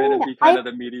will come I in mean, and be kind of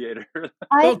the mediator.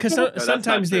 I Well, because think No, that's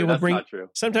not true. That's not true.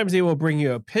 sometimes they will bring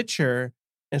you a picture.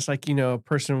 It's like, a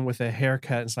person with a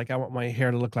haircut. It's like, I want my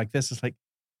hair to look like this. It's like,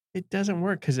 it doesn't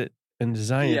work because in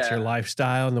design, it's your Yeah.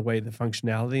 lifestyle and the way the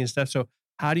functionality and stuff. So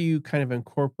how do you kind of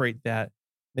incorporate that?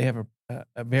 They have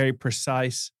a very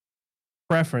precise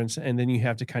preference, and then you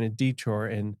have to kind of detour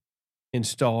and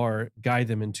install or guide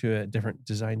them into a different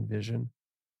design vision.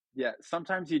 Yeah,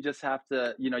 sometimes you just have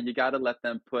to, you got to let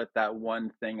them put that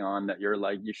one thing on that you're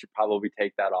like, you should probably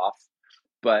take that off.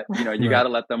 But, you got Right. to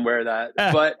let them wear that.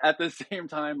 But at the same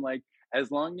time, like, as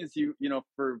long as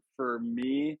for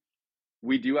me,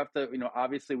 we do have to,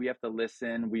 obviously we have to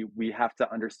listen. We have to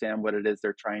understand what it is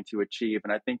they're trying to achieve.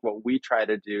 And I think what we try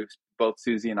to do, both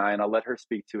Susie and I, and I'll let her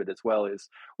speak to it as well, is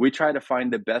we try to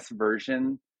find the best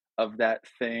version of that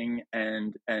thing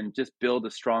and just build a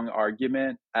strong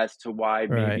argument as to why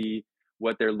Right. maybe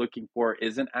what they're looking for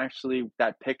isn't actually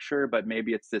that picture, but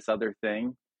maybe it's this other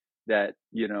thing that,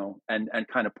 and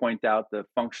kind of point out the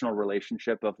functional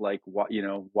relationship of like what,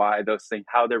 why those things,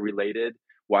 how they're related,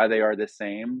 why they are the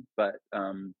same, but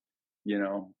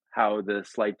how the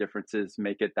slight differences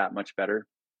make it that much better.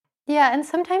 Yeah, and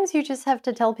sometimes you just have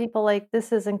to tell people, like,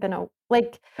 this isn't gonna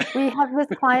like, we have this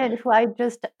client who I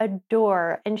just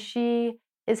adore, and she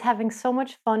is having so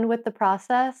much fun with the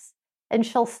process, and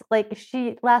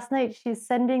she last night, she's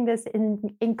sending this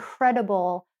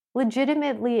incredible,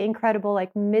 legitimately incredible,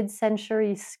 like,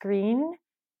 mid-century screen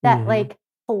that, Mhm. like,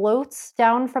 floats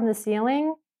down from the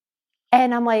ceiling,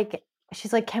 and I'm like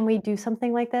she's like, "Can we do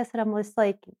something like this?" And I'm just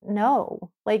like,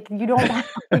 "No." Like, you don't have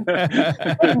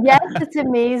like, yes, it's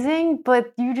amazing,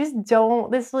 but you just don't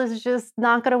this was just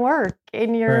not gonna work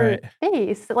in your Right.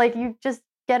 space. Like, you just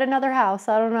get another house,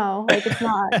 I don't know, like, it's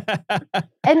not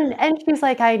and she's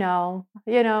like, "I know,"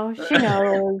 she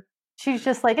knows. she's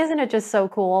just like, "Isn't it just so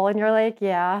cool?" And you're like,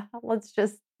 "Yeah,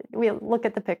 we look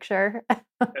at the picture."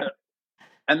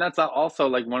 And that's also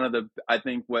like one of the, I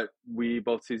think what we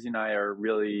both, Susie and I, are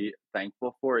really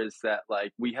thankful for is that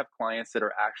like we have clients that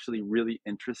are actually really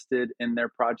interested in their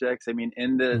projects. I mean,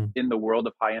 Mm. in the world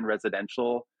of high-end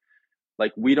residential,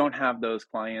 like we don't have those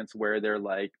clients where they're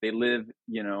like they live,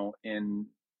 in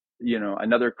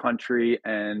another country,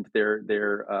 and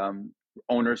their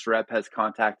owner's rep has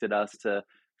contacted us to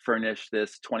furnish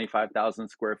this 25,000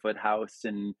 square foot house,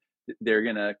 and they're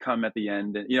gonna come at the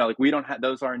end, and like we don't have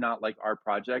those. Are not like our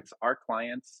projects. Our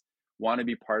clients want to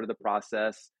be part of the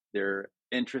process. They're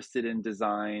interested in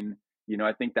design.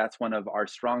 I think that's one of our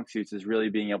strong suits, is really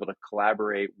being able to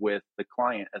collaborate with the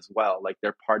client as well. Like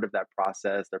they're part of that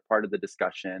process, they're part of the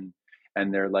discussion,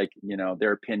 and they're like,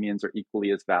 their opinions are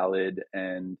equally as valid.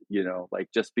 And, like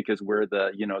just because we're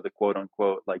the quote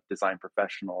unquote like design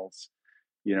professionals,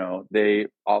 they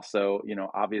also,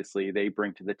 obviously they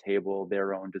bring to the table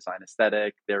their own design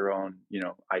aesthetic, their own,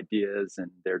 ideas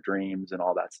and their dreams and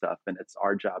all that stuff. And it's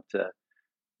our job to,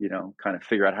 kind of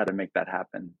figure out how to make that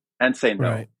happen and say no.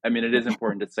 Right. I mean, it is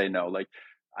important to say no. Like,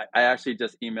 I actually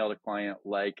just emailed a client,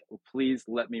 like, please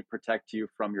let me protect you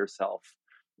from yourself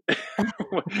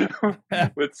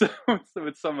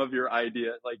with some of your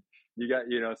idea. Like, you got,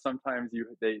 sometimes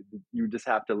you just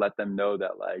have to let them know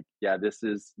that, like, yeah, this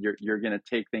is, you're going to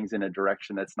take things in a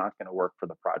direction that's not going to work for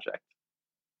the project.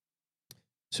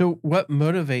 So what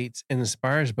motivates and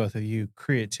inspires both of you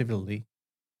creatively?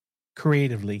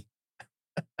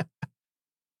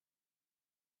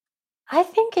 I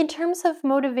think in terms of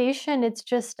motivation, it's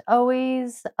just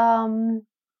always,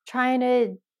 trying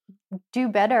to do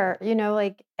better,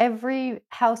 like, every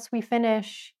house we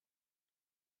finish,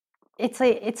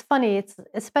 it's funny, it's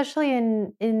especially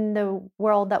in the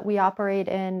world that we operate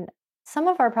in, some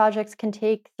of our projects can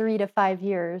take 3 to 5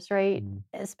 years, right? Mm.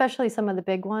 Especially some of the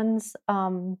big ones,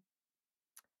 and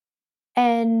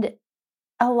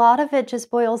a lot of it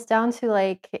just boils down to,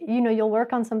 like, you'll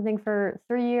work on something for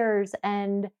 3 years,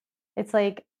 and it's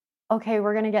like, "Okay,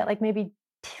 we're gonna get, like, maybe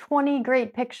 20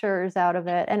 great pictures out of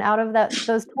it," and out of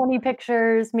those 20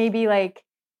 pictures, maybe, like,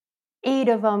 8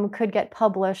 of them could get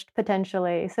published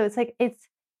potentially. So it's like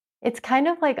it's kind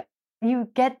of like you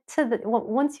get to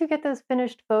once you get those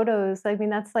finished photos, I mean,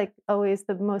 that's, like, always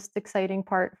the most exciting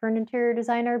part for an interior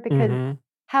designer, because Mhm.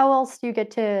 how else do you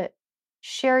get to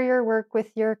share your work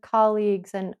with your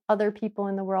colleagues and other people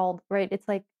in the world, right? It's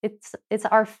like it's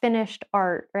our finished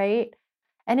art, right?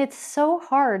 And it's so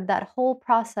hard, that whole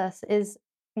process is,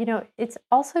 it's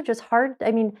also just hard.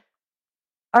 I mean,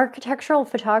 architectural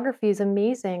photography is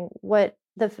amazing.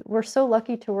 We're so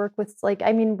lucky to work with, like,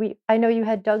 I mean, I know you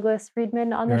had Douglas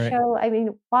Friedman on the Right. show. I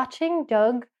mean, watching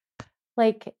Doug,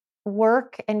 like,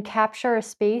 work and capture a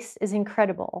space is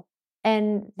incredible.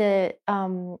 And the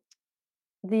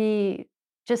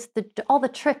just the all the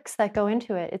tricks that go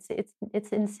into it,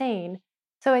 it's insane.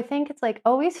 So I think it's, like,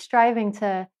 always striving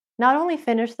to not only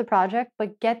finish the project,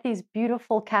 but get these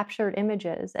beautiful captured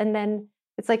images, and then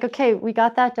it's like, "Okay, we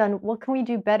got that done. What can we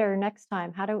do better next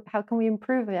time? How can we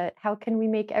improve it? How can we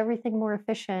make everything more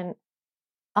efficient?"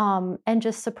 And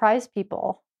just surprise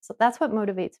people. So that's what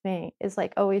motivates me, is,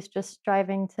 like, always just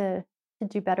striving to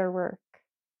do better work.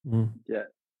 Mm. Yeah.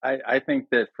 I think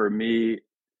that for me,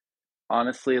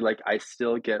 honestly, like I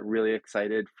still get really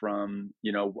excited from,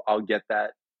 I'll get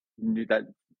that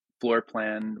floor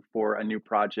plan for a new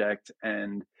project,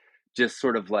 and just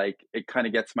sort of like it kind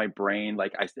of gets my brain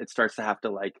like it starts to have to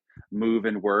like move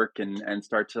and work, and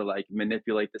start to like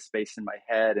manipulate the space in my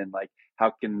head, and like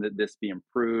how can this be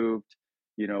improved?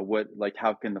 What, like,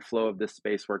 how can the flow of this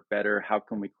space work better? How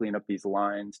can we clean up these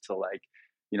lines to like,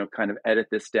 kind of edit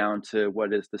this down to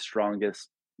what is the strongest,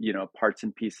 parts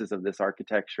and pieces of this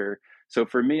architecture. So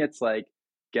for me, it's like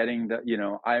getting the,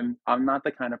 I'm not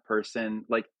the kind of person,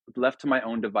 like, left to my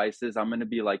own devices, I'm going to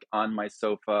be like on my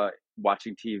sofa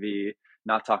watching TV,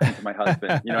 not talking to my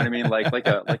husband. You know what I mean?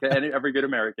 Every good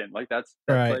American, like that's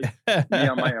Right. like me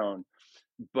on my own.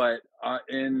 But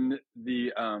in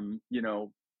the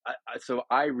so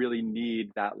I really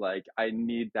need that, like I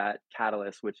need that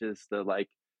catalyst, which is the like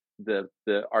the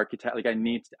architect. Like I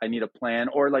need a plan,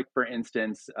 or like for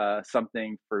instance,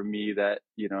 something for me that,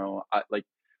 like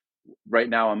right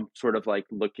now I'm sort of like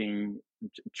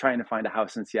trying to find a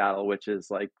house in Seattle, which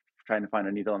is like trying to find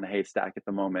a needle in a haystack at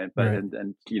the moment. But Right.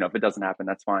 and if it doesn't happen,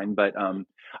 that's fine. But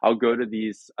I'll go to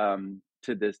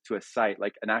to a site.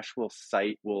 Like an actual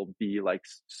site will be like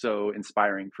so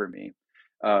inspiring for me.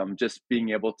 Just being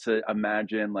able to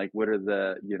imagine, like, what are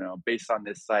the, based on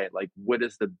this site, like what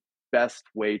is the best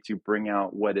way to bring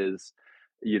out what is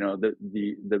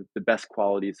the best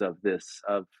qualities of this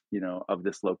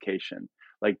location.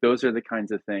 Like those are the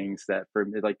kinds of things that for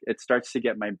me, like it starts to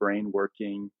get my brain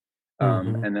working.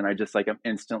 Hmm. And then I just like I'm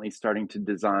instantly starting to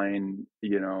design,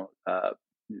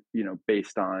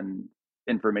 based on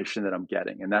information that I'm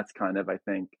getting. And that's kind of, I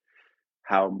think,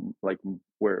 how like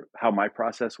where how my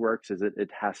process works is it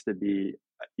has to be,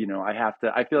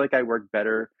 I feel like I work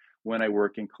better when I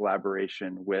work in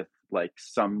collaboration with like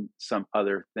some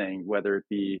other thing, whether it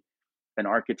be an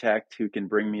architect who can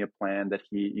bring me a plan that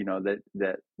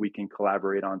that we can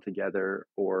collaborate on together,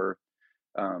 or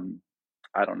um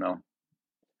I don't know,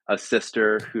 a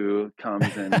sister who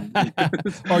comes and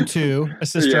Or two, a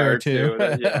yeah, sister or or two.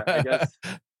 two. Yeah,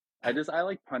 I guess I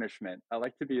like punishment. I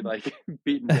like to be like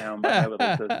beaten down by my little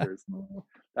sisters.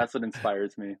 That's what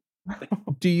inspires me.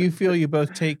 Do you feel you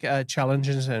both take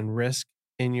challenges and risk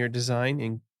in your design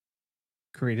and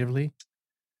creatively?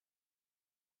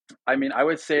 I mean, I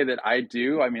would say that I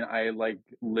do. I mean, I like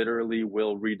literally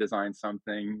will redesign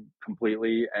something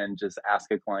completely and just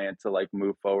ask a client to like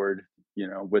move forward,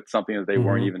 with something that they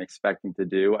weren't Hmm. even expecting to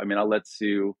do. I mean, I'll let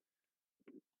Sue,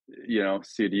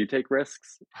 Sue, do you take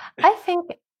risks? I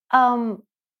think um,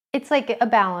 it's like a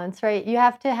balance, right? You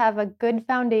have to have a good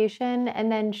foundation,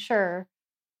 and then sure,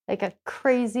 like a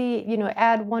crazy,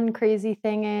 add one crazy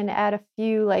thing in, add a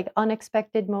few like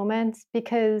unexpected moments,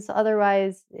 because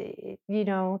otherwise,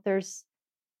 there's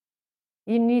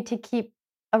you need to keep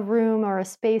a room or a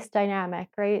space dynamic,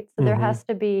 right? So there Hmm. has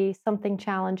to be something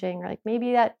challenging, like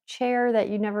maybe that chair that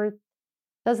you never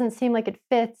doesn't seem like it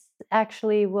fits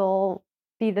actually will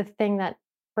be the thing that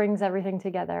brings everything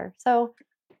together. So,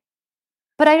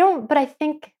 but I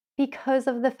think because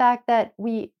of the fact that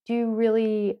we do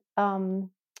really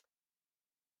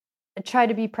try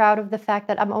to be proud of the fact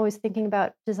that I'm always thinking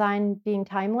about design being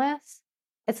timeless.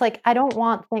 It's like I don't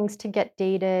want things to get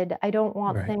dated. I don't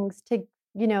want Right. things to,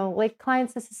 like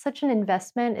clients, this is such an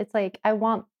investment. It's like I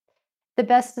want the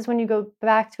best is when you go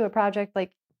back to a project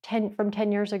like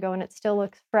 10 years ago and it still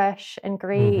looks fresh and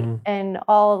great Hmm. and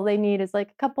all they need is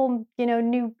like a couple,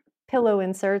 new pillow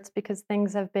inserts because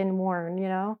things have been worn.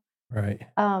 Right.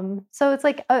 So it's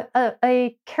like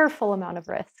a careful amount of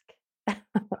risk.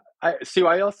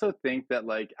 I also think that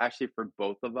like actually for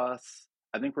both of us,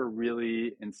 I think we're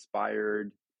really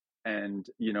inspired, and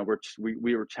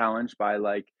we were challenged by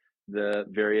like the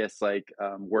various like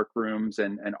work rooms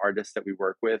and artists that we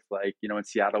work with. Like in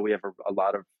Seattle, we have a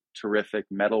lot of terrific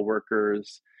metal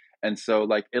workers, and so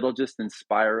like it'll just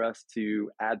inspire us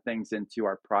to add things into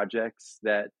our projects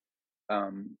that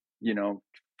um, you know,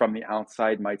 from the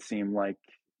outside might seem like,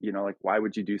 like why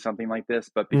would you do something like this?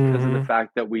 But because of the Hmm.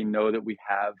 fact that we know that we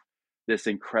have this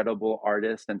incredible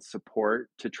artist and support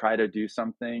to try to do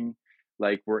something,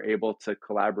 like we're able to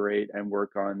collaborate and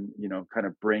work on, kind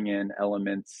of bring in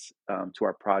elements to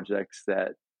our projects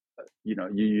that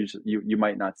you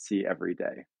might not see every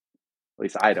day. At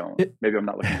least I don't. It, Maybe I'm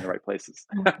not looking in the right places.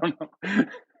 I don't know.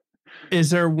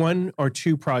 is there one or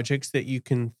two projects that you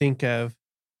can think of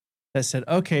that said,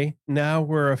 okay, now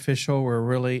we're official, we're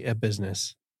really a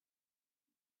business?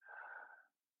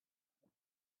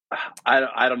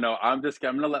 I don't know.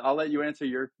 I'll let you answer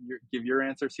give your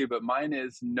answer too, but mine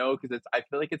is no, because I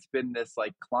feel like it's been this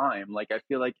like climb. Like I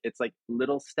feel like it's like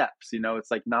little steps,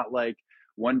 it's like not like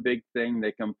one big thing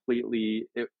that completely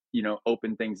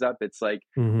open things up. It's like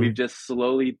we've Hmm. just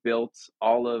slowly built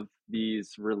all of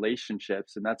these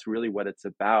relationships, and that's really what it's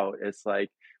about. It's like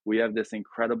we have this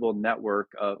incredible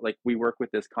network of like we work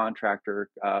with this contractor,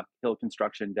 Hill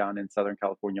Construction down in Southern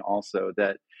California also,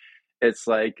 that it's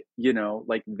like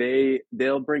like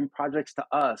they'll bring projects to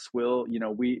us. We will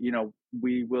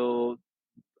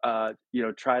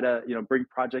try to bring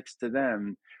projects to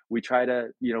them. We try to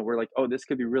we're like, oh, this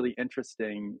could be really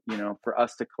interesting for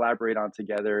us to collaborate on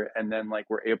together, and then like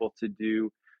we're able to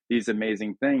do these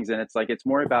amazing things. And it's like it's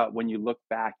more about when you look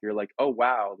back, you're like, oh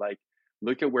wow, like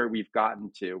look at where we've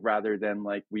gotten to, rather than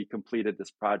like we completed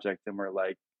this project and we're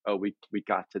like, oh, we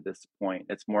got to this point.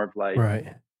 It's more of like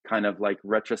Right. kind of like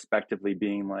retrospectively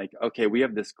being like, okay, we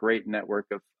have this great network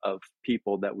of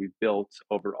people that we've built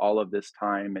over all of this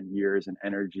time and years and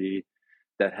energy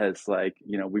that has like,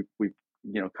 we've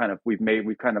kind of we've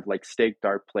kind of like staked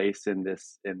our place in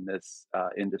this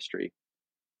industry.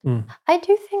 Mm. I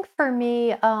do think for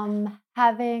me,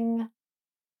 having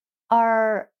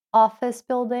our office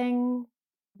building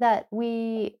that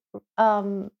we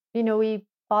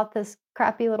bought this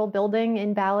crappy little building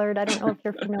in Ballard. I don't know if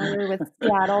you're familiar with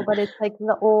Seattle, but it's like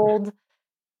the old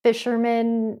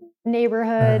fisherman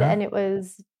neighborhood, Uh-huh. and it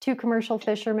was 2 commercial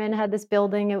fishermen had this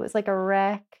building. It was like a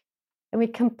wreck, and we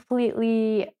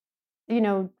completely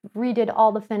redid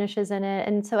all the finishes in it.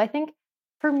 And so I think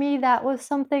for me, that was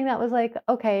something that was like,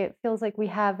 okay, it feels like we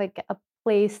have like a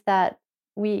place that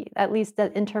we, at least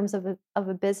that in terms of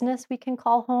a business, we can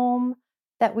call home,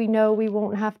 that we know we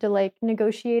won't have to like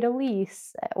negotiate a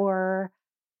lease or,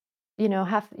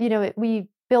 we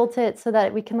built it so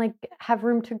that we can like have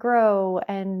room to grow.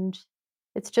 And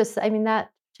it's just, I mean,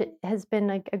 that has been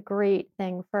like a great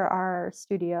thing for our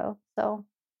studio. So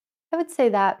I would say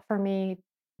that for me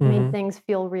made Mhm. things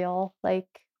feel real. Like,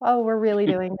 oh, we're really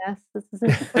doing this. This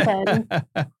isn't pretend.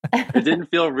 It didn't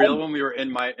feel real And when we were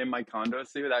in my condo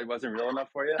suit. That wasn't real enough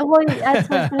for you? well, that's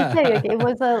what I was gonna say. Like,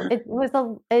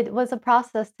 it was a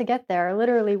process to get there.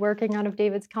 Literally working out of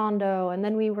David's condo, and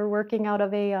then we were working out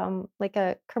of like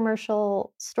a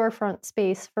commercial storefront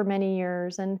space for many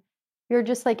years, and we were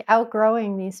just like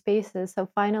outgrowing these spaces. So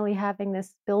finally having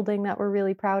this building that we're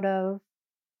really proud of,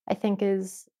 I think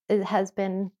it has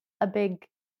been a big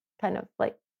kind of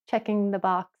like checking the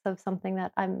box of something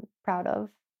that I'm proud of.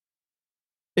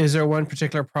 Is there one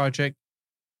particular project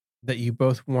that you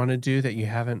both want to do that you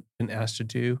haven't been asked to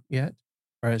do yet,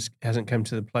 or hasn't come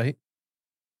to the plate?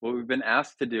 Well, we've been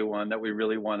asked to do one that we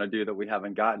really want to do that we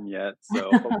haven't gotten yet.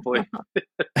 So hopefully,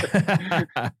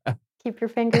 Keep your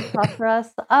fingers crossed for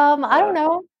us. I don't yeah.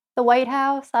 know. The White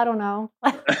House, I don't know.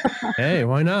 Hey,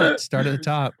 why not? Start at the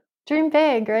top. Dream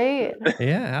big, right?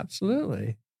 Yeah,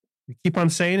 absolutely. You keep on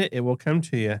saying it, it will come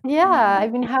to you. Yeah, I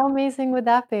mean, how amazing would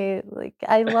that be? Like,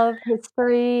 I love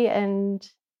history and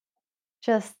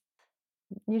just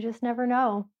you just never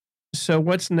know. So,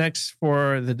 what's next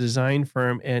for the design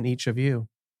firm and each of you?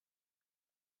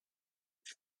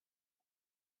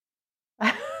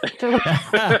 They're like,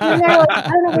 I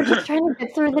don't know, we're just trying to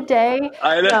get through the day.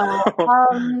 I No,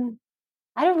 know.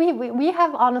 I don't we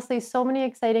have honestly so many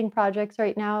exciting projects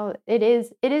right now. It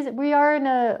is we are in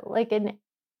a like an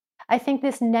I think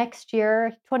this next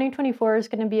year, 2024 is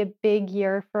gonna be a big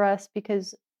year for us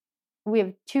because we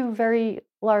have 2 very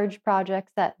large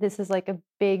projects that this is like a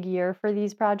big year for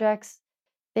these projects.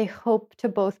 They hope to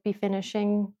both be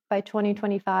finishing by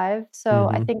 2025. So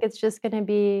I Mhm. think it's just gonna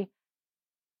be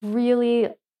really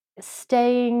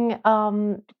staying,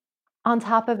 on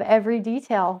top of every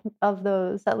detail of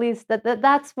those. At least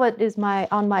that's what is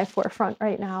on my forefront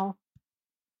right now.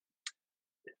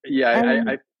 Yeah,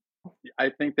 And I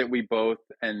think that we both,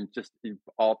 and just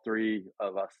all three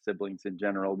of us siblings in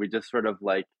general, we just sort of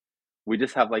like, we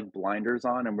just have like blinders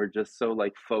on, and we're just so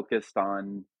like focused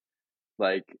on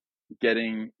like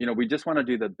getting, we just want to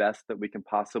do the best that we can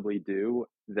possibly do,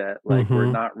 that like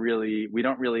Mhm. we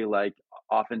don't really like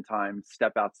oftentimes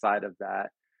step outside of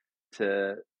that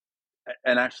to,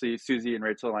 and actually Susie and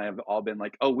Rachel and I have all been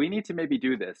like, oh, we need to maybe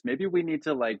do this. Maybe we need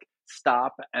to like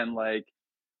stop and like,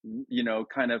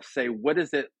 kind of say, what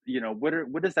is it,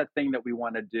 what is that thing that we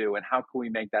want to do, and how can we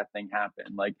make that thing happen?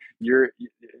 Like you're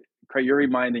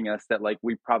reminding us that like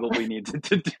we probably need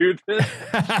to do this,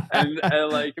 and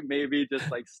like maybe just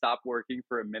like stop working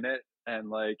for a minute and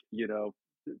like,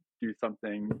 do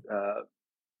something,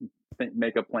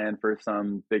 make a plan for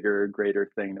some bigger,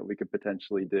 greater thing that we could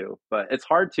potentially do. But it's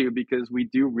hard to, because we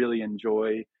do really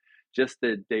enjoy just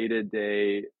the day to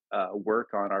day work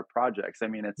on our projects. I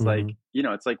mean, it's like, Mhm.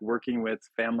 it's like working with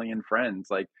family and friends.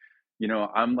 Like,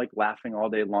 I'm like laughing all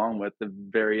day long with the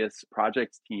various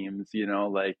projects teams,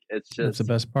 like it's That's the just,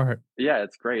 best part. yeah,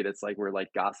 it's great. It's like we're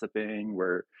like gossiping,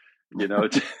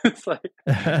 it's like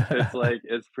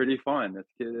it's pretty fun.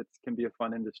 It can be a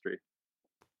fun industry.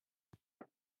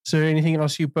 Is there anything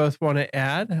else you both want to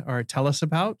add or tell us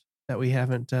about that we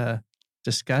haven't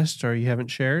discussed or you haven't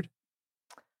shared?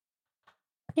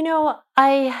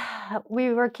 I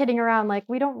we were kidding around, like,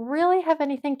 we don't really have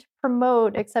anything to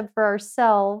promote except for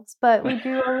ourselves, but we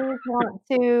do always want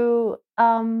to,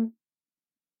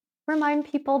 remind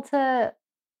people to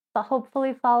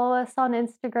hopefully follow us on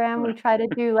Instagram. We try to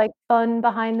do, like, fun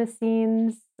behind the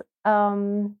scenes,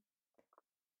 um,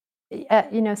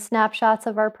 snapshots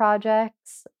of our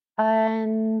projects,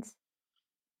 and,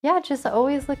 yeah, just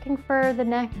always looking for the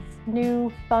next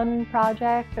new fun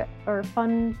project or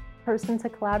fun person to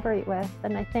collaborate with.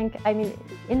 And I mean,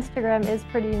 Instagram is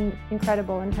pretty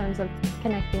incredible in terms of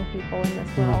connecting people in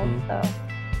this world. Mhm. So,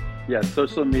 Yeah,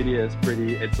 social media is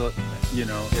pretty,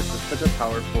 such a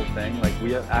powerful thing. Like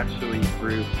we have actually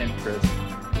through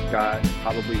Pinterest got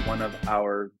probably one of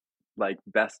our like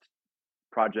best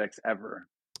projects ever.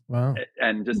 Wow.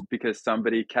 And just because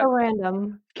somebody so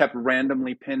random. kept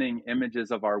randomly pinning images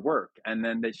of our work, and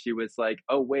then that she was like,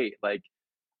 "Oh wait, like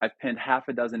I've pinned half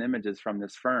a dozen images from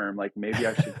this firm. Like maybe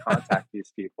I should contact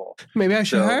these people." Maybe I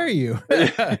should So hire you.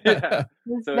 yeah.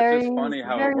 It's So it's very, just funny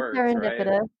how it very works, right?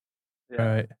 serendipitous. Yeah.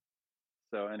 Right.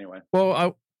 So anyway,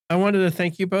 Well, I wanted to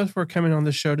thank you both for coming on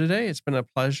the show today. It's been a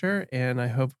pleasure, and I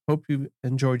hope you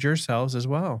enjoyed yourselves as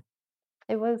well.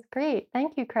 It was great.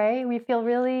 Thank you, Cray. We feel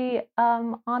really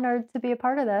honored to be a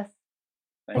part of this.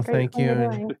 thank Well, The great thank thing you, you're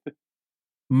and doing.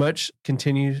 much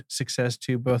continued success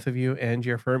to both of you and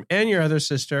your firm and your other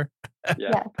sister.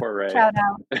 Yeah, Yes. poor Ray. Shout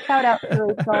out. Shout out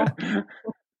to Rachel.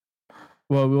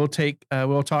 Well,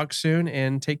 we'll talk soon,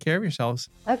 and take care of yourselves.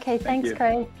 Okay, Thank thanks, you.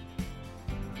 Cray.